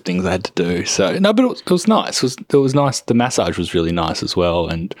thinking of things I had to do. So, no, but it was nice. It was nice. The massage was really nice as well.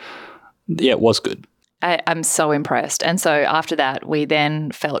 And yeah, it was good. I'm so impressed. And so after that, we then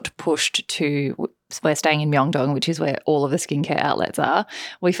felt pushed to, we're staying in Myeongdong, which is where all of the skincare outlets are.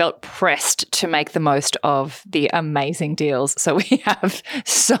 We felt pressed to make the most of the amazing deals. So we have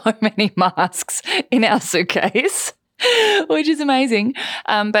so many masks in our suitcase, which is amazing.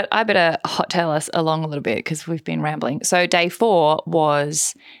 But I better hot tail us along a little bit because we've been rambling. So day 4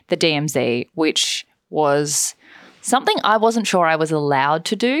 was the DMZ, which was something I wasn't sure I was allowed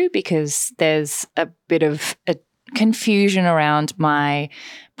to do because there's a bit of a confusion around my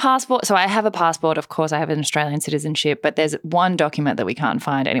passport. So I have a passport, of course, I have an Australian citizenship, but there's one document that we can't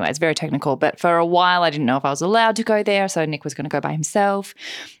find. Anyway, it's very technical, but for a while I didn't know if I was allowed to go there, so Nick was going to go by himself.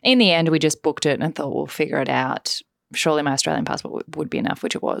 In the end, we just booked it and thought we'll figure it out. Surely my Australian passport would be enough,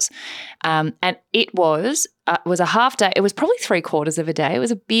 which it was. And it was a half day. It was probably 3/4 of a day.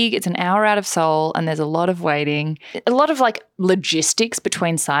 It's an hour out of Seoul and there's a lot of waiting, a lot of like logistics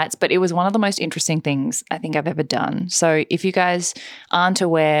between sites, but it was one of the most interesting things I think I've ever done. So if you guys aren't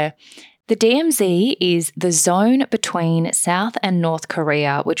aware, the DMZ is the zone between South and North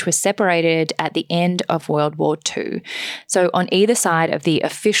Korea, which was separated at the end of World War II. So on either side of the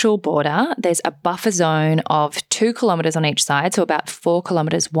official border, there's a buffer zone of 2 kilometres on each side, so about 4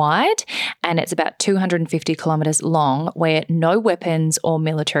 kilometres wide, and it's about 250 kilometres long, where no weapons or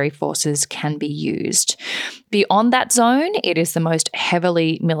military forces can be used. Beyond that zone, it is the most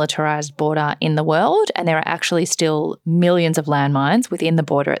heavily militarized border in the world, and there are actually still millions of landmines within the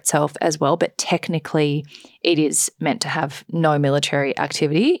border itself as well, but technically it is meant to have no military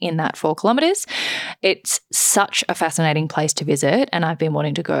activity in that 4 kilometres. It's such a fascinating place to visit, and I've been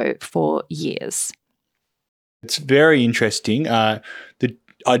wanting to go for years. It's very interesting.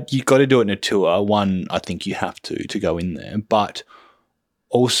 You've got to do it in a tour. One, I think you have to go in there, but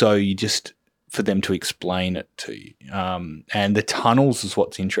also for them to explain it to you. And the tunnels is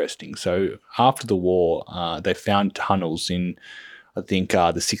what's interesting. So after the war, they found tunnels in, I think, the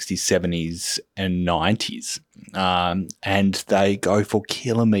 60s, 70s and 90s. And they go for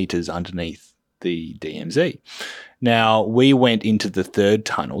kilometres underneath the DMZ. Now, we went into the 3rd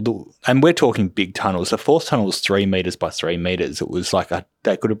tunnel, and we're talking big tunnels. The 4th tunnel was 3 metres by 3 metres. It was like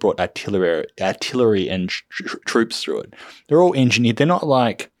they could have brought artillery and troops through it. They're all engineered. They're not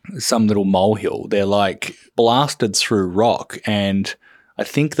like some little molehill. They're like blasted through rock, and I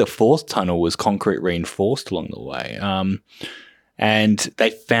think the 4th tunnel was concrete reinforced along the way. And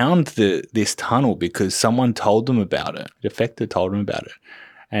they found this tunnel because someone told them about it. The defector told them about it.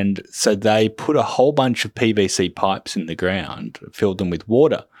 And so they put a whole bunch of PVC pipes in the ground, filled them with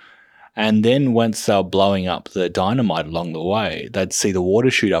water. And then once they were blowing up the dynamite along the way, they'd see the water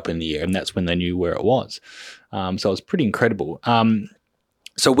shoot up in the air, and that's when they knew where it was. So it was pretty incredible.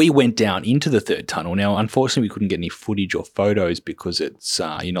 So we went down into the 3rd tunnel. Now, unfortunately, we couldn't get any footage or photos because it's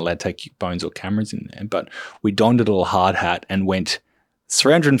you're not allowed to take phones or cameras in there. But we donned a little hard hat and went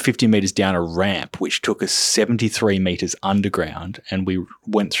 350 metres down a ramp, which took us 73 metres underground, and we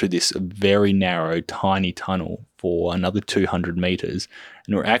went through this very narrow, tiny tunnel for another 200 metres,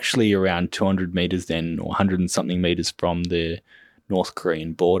 and we're actually around 200 metres then, or 100 and something metres from the North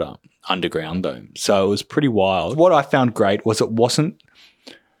Korean border, underground though. So it was pretty wild. What I found great was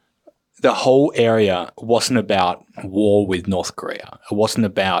the whole area wasn't about war with North Korea. It wasn't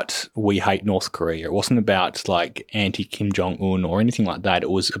about we hate North Korea. It wasn't about like anti-Kim Jong-un or anything like that.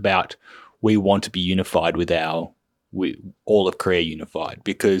 It was about we want to be unified with all of Korea unified,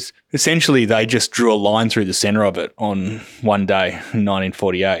 because essentially they just drew a line through the center of it on one day in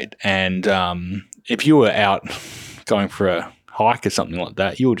 1948. And if you were out going for a hike or something like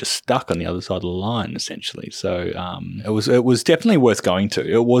that, you were just stuck on the other side of the line essentially. So it was definitely worth going to.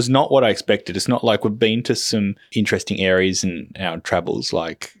 It was not what I expected. It's not like we've been to some interesting areas in our travels.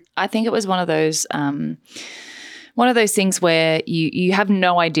 Like, I think it was one of those things where you have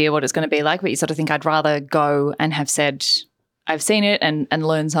no idea what it's going to be like, but you sort of think I'd rather go and have said I've seen it and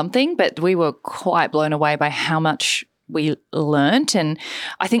learn something. But we were quite blown away by how much we learnt. And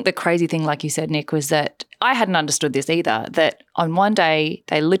I think the crazy thing, like you said, Nick, was that I hadn't understood this either, that on one day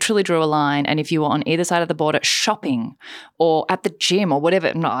they literally drew a line, and if you were on either side of the border shopping or at the gym or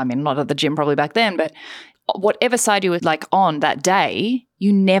whatever, no, I mean, not at the gym probably back then, but whatever side you were like on that day,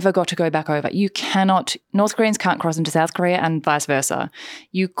 you never got to go back over. North Koreans can't cross into South Korea and vice versa.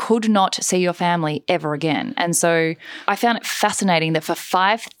 You could not see your family ever again. And so I found it fascinating that for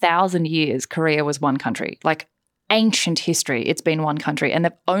 5,000 years, Korea was one country. Like, ancient history, it's been one country, and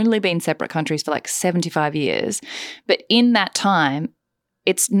they've only been separate countries for like 75 years. But in that time,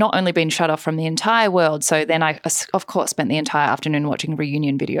 it's not only been shut off from the entire world. So then I, of course, spent the entire afternoon watching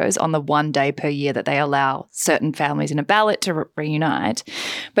reunion videos on the one day per year that they allow certain families in a ballot to reunite.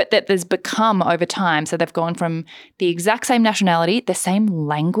 But that there's become over time, so they've gone from the exact same nationality, the same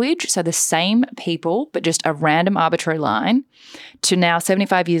language, so the same people, but just a random arbitrary line, to now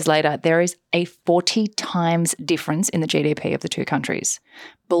 75 years later, there is a 40 times difference in the GDP of the two countries.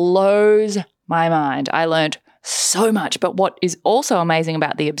 Blows my mind. I learned so much. But what is also amazing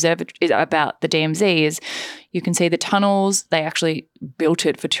about the DMZ is you can see the tunnels. They actually built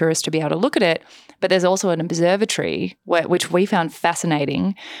it for tourists to be able to look at it. But there's also an observatory, which we found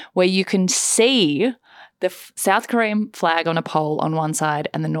fascinating, where you can see the South Korean flag on a pole on one side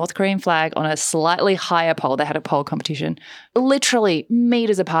and the North Korean flag on a slightly higher pole. They had a pole competition, literally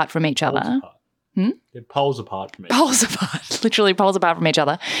meters apart from each other. They're poles apart from each other. Poles apart, literally poles apart from each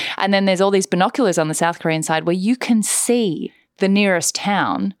other. And then there's all these binoculars on the South Korean side where you can see the nearest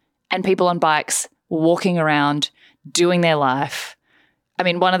town and people on bikes walking around, doing their life. I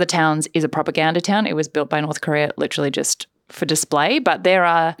mean, one of the towns is a propaganda town. It was built by North Korea literally just for display. But there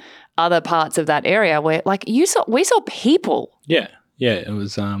are other parts of that area where, like, we saw people. Yeah.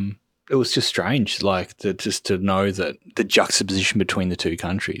 It was just strange, like, to know that the juxtaposition between the two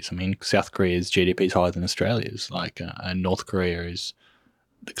countries. I mean, South Korea's GDP is higher than Australia's, and North Korea is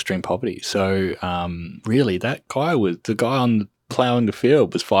extreme poverty. So, really, the guy on ploughing the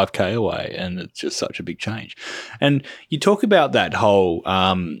field was 5K away, and it's just such a big change. And you talk about that whole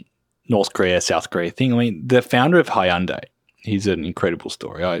North Korea, South Korea thing. I mean, the founder of Hyundai, he's an incredible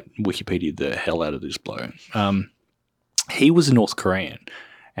story. I Wikipedia'd the hell out of this bloke. He was a North Korean,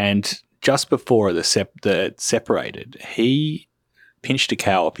 and just before the separated, he pinched a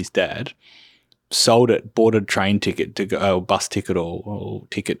cow off his dad, sold it, bought a train ticket to go, bus ticket or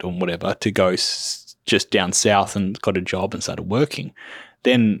ticket or whatever to go just down south, and got a job and started working.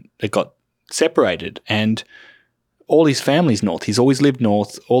 Then it got separated, and all his family's north. He's always lived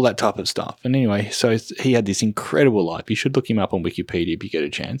north, all that type of stuff. And anyway, so he had this incredible life. You should look him up on Wikipedia if you get a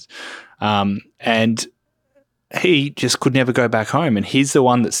chance. And he just could never go back home. And he's the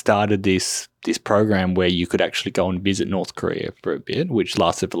one that started this program where you could actually go and visit North Korea for a bit, which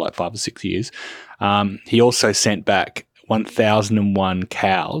lasted for like 5 or 6 years. He also sent back 1,001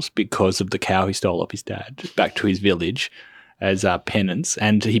 cows because of the cow he stole off his dad back to his village as penance.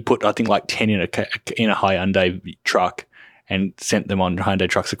 And he put, I think, like 10 in a Hyundai truck and sent them on Hyundai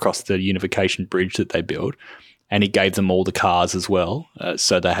trucks across the unification bridge that they built. And he gave them all the cars as well,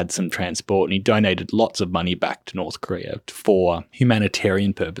 so they had some transport. And he donated lots of money back to North Korea for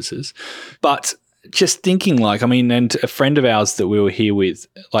humanitarian purposes. But just thinking, like, I mean, and a friend of ours that we were here with,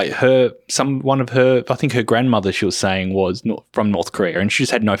 like I think her grandmother, she was saying, was from North Korea, and she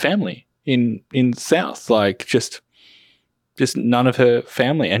just had no family in the South, like just none of her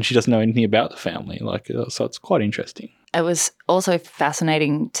family, and she doesn't know anything about the family. Like, so it's quite interesting. It was also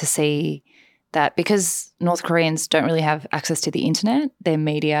fascinating to see that because North Koreans don't really have access to the internet, their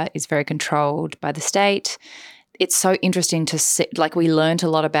media is very controlled by the state. It's so interesting to see, like, we learned a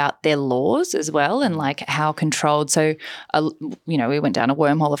lot about their laws as well, and like how controlled. So, we went down a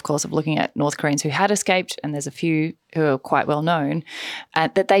wormhole, of course, of looking at North Koreans who had escaped, and there's a few who are quite well known,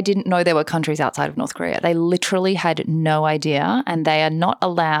 that they didn't know there were countries outside of North Korea. They literally had no idea, and they are not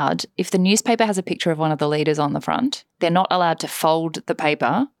allowed, if the newspaper has a picture of one of the leaders on the front, they're not allowed to fold the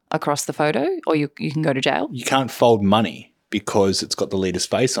paper across the photo, or you can go to jail. You can't fold money because it's got the leader's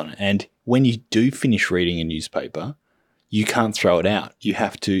face on it. And when you do finish reading a newspaper, you can't throw it out. You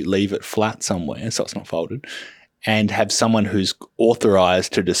have to leave it flat somewhere so it's not folded, and have someone who's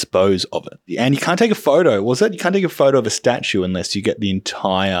authorized to dispose of it. And you can't take a photo. You can't take a photo of a statue unless you get the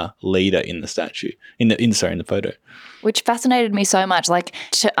entire leader in the statue, in the photo. Which fascinated me so much, like,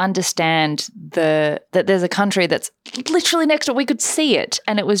 to understand that there's a country that's literally next door. We could see it,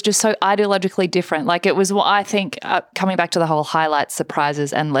 and it was just so ideologically different. Like, it was what I think, coming back to the whole highlights,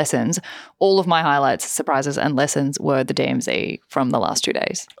 surprises and lessons, all of my highlights, surprises and lessons were the DMZ from the last 2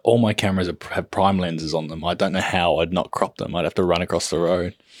 days. All my cameras have prime lenses on them. I don't know how I'd not crop them. I'd have to run across the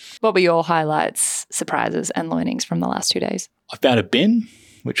road. What were your highlights, surprises and learnings from the last 2 days? I found a bin,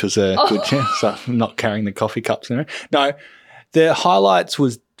 which was a good chance. So I'm not carrying the coffee cups anymore. No, the highlights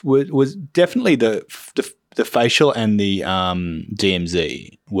was definitely the facial and the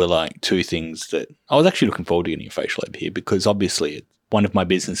DMZ were like two things that I was actually looking forward to getting a facial over here, because obviously one of my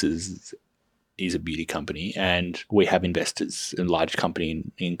businesses is a beauty company, and we have investors. A large company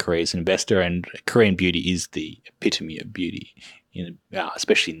in Korea is an investor, and Korean beauty is the epitome of beauty,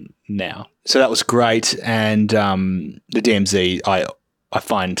 especially now. So that was great. And the DMZ, I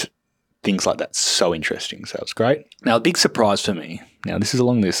find things like that so interesting. So it was great. Now, a big surprise for me, now this is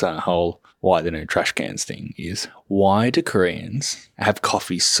along this whole why there are no trash cans thing, is why do Koreans have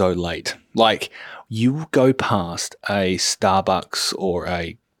coffee so late? Like, you go past a Starbucks or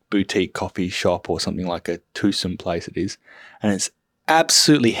a boutique coffee shop or something like a twosome place it is, and it's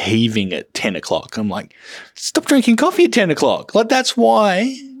absolutely heaving at 10 o'clock. I'm like, stop drinking coffee at 10 o'clock. Like, that's why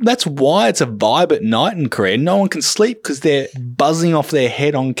it's a vibe at night in Korea. No one can sleep because they're buzzing off their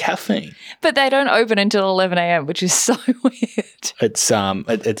head on caffeine. But they don't open until 11 a.m., which is so weird.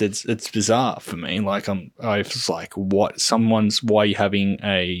 It's bizarre for me. Like, I was like, what? Why are you having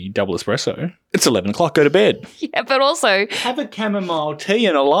a double espresso? It's 11 o'clock, go to bed. Yeah, but also have a chamomile tea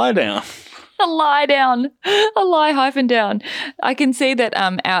and a lie down. A lie down. I can see that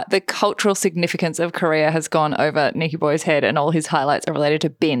the cultural significance of Korea has gone over Niccyboy's head, and all his highlights are related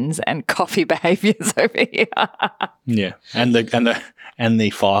to bins and coffee behaviours over here. Yeah, and the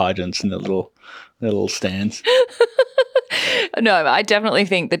fire hydrants and the little stands. No, I definitely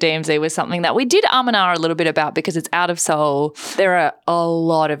think the DMZ was something that we did and ah a little bit about, because it's out of Seoul. There are a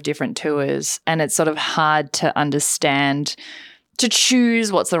lot of different tours, and it's sort of hard to understand, to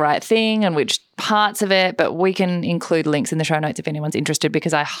choose what's the right thing and which parts of it, but we can include links in the show notes if anyone's interested,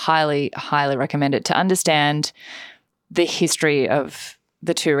 because I highly, highly recommend it to understand the history of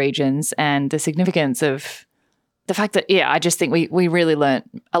the two regions and the significance of the fact that, I just think we really learnt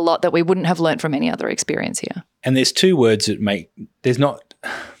a lot that we wouldn't have learnt from any other experience here. And there's two words make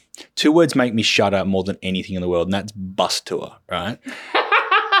me shudder more than anything in the world, and that's bus tour, right?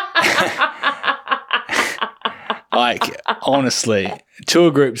 Like, honestly,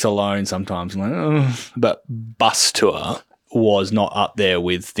 tour groups alone sometimes, I'm like, oh. But bus tour was not up there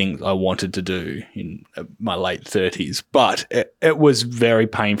with things I wanted to do in my late 30s. But it was very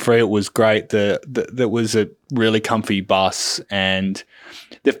pain-free. It was great. There was a really comfy bus, and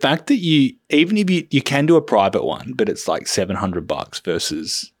the fact that even if you can do a private one, but it's like $700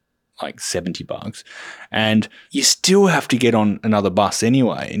 versus like $70, and you still have to get on another bus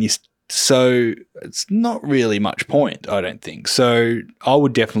anyway, and so it's not really much point, I don't think. So I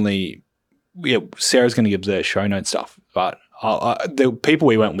would definitely, Sarah's going to give the show note stuff, but the people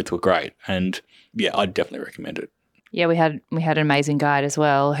we went with were great, and yeah, I'd definitely recommend it. Yeah, we had an amazing guide as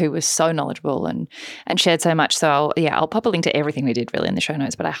well who was so knowledgeable and shared so much. So I'll pop a link to everything we did really in the show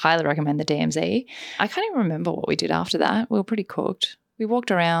notes, but I highly recommend the DMZ. I can't even remember what we did after that. We were pretty cooked. We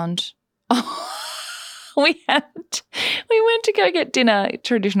walked around. We went to go get dinner,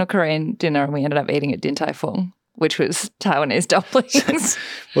 traditional Korean dinner, and we ended up eating at Din Tai Fung, which was Taiwanese dumplings.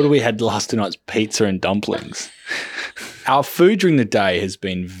 What we had last night's pizza and dumplings. Our food during the day has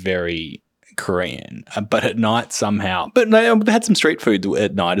been very Korean, but at night somehow. But no, we had some street food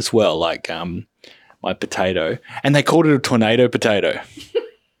at night as well, like my potato, and they called it a tornado potato.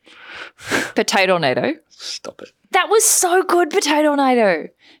 Potato-nado. Stop it. That was so good, potato-nado.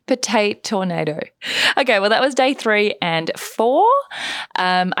 Potato-tornado. Okay, well, that was day 3 and 4.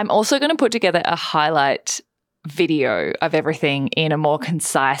 I'm also going to put together a highlight video of everything in a more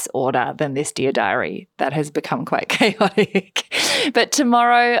concise order than this Dear Diary that has become quite chaotic. But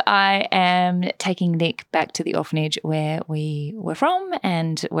tomorrow I am taking Nick back to the orphanage where we were from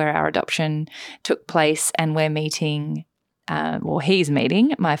and where our adoption took place, and we're meeting he's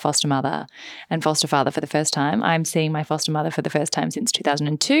meeting my foster mother and foster father for the first time. I'm seeing my foster mother for the first time since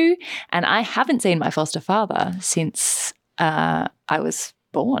 2002, and I haven't seen my foster father since I was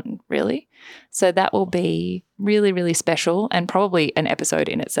born, really. So that will be really, really special and probably an episode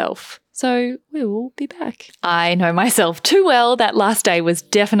in itself. So we will be back. I know myself too well. That last day was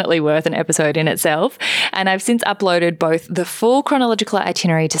definitely worth an episode in itself. And I've since uploaded both the full chronological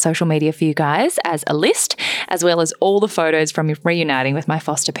itinerary to social media for you guys as a list, as well as all the photos from reuniting with my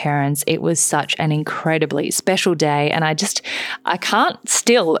foster parents. It was such an incredibly special day. And I can't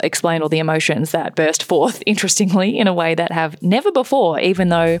still explain all the emotions that burst forth, interestingly, in a way that have never before, even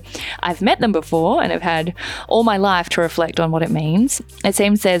though I've met them before and have had all my life to reflect on what it means. It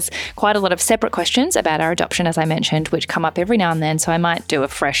seems there's quite a lot of separate questions about our adoption, as I mentioned, which come up every now and then, so I might do a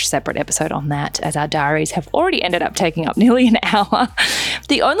fresh separate episode on that, as our diaries have already ended up taking up nearly an hour.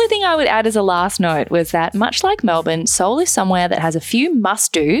 The only thing I would add as a last note was that, much like Melbourne, Seoul is somewhere that has a few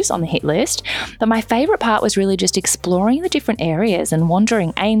must-dos on the hit list, but my favourite part was really just exploring the different areas and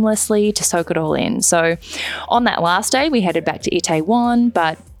wandering aimlessly to soak it all in. So on that last day, we headed back to Itaewon,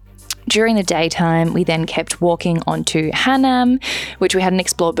 but during the daytime, we then kept walking onto Hanam, which we hadn't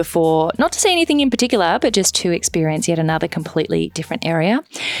explored before, not to see anything in particular, but just to experience yet another completely different area.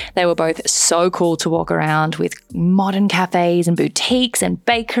 They were both so cool to walk around, with modern cafes and boutiques and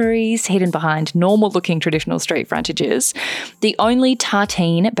bakeries hidden behind normal-looking traditional street frontages. The only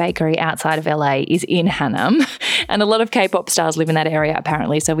tartine bakery outside of LA is in Hanam, and a lot of K-pop stars live in that area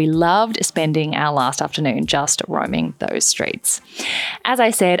apparently, so we loved spending our last afternoon just roaming those streets. As I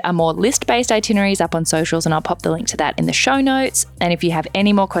said, a more list-based itineraries up on socials, and I'll pop the link to that in the show notes. And if you have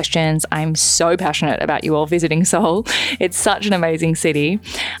any more questions, I'm so passionate about you all visiting Seoul. It's such an amazing city.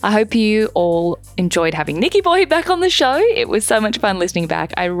 I hope you all enjoyed having Niccyboy back on the show. It was so much fun listening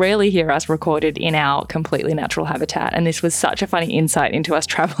back. I rarely hear us recorded in our completely natural habitat, and this was such a funny insight into us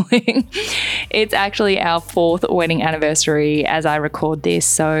traveling. It's actually our 4th wedding anniversary as I record this,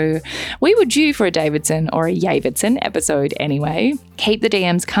 so we were due for a Davidson or a Yavidson episode anyway. Keep the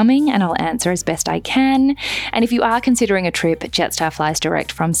DMs coming and I'll answer as best I can. And if you are considering a trip, Jetstar flies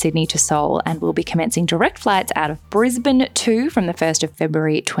direct from Sydney to Seoul and will be commencing direct flights out of Brisbane too from the 1st of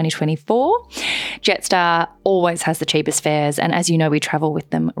February 2024. Jetstar always has the cheapest fares, and as you know, we travel with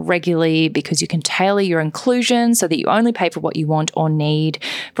them regularly because you can tailor your inclusions so that you only pay for what you want or need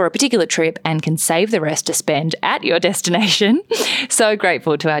for a particular trip and can save the rest to spend at your destination. So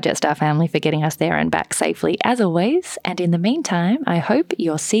grateful to our Jetstar family for getting us there and back safely as always. And in the meantime, I hope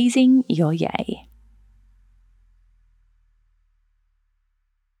you're seizing your yay.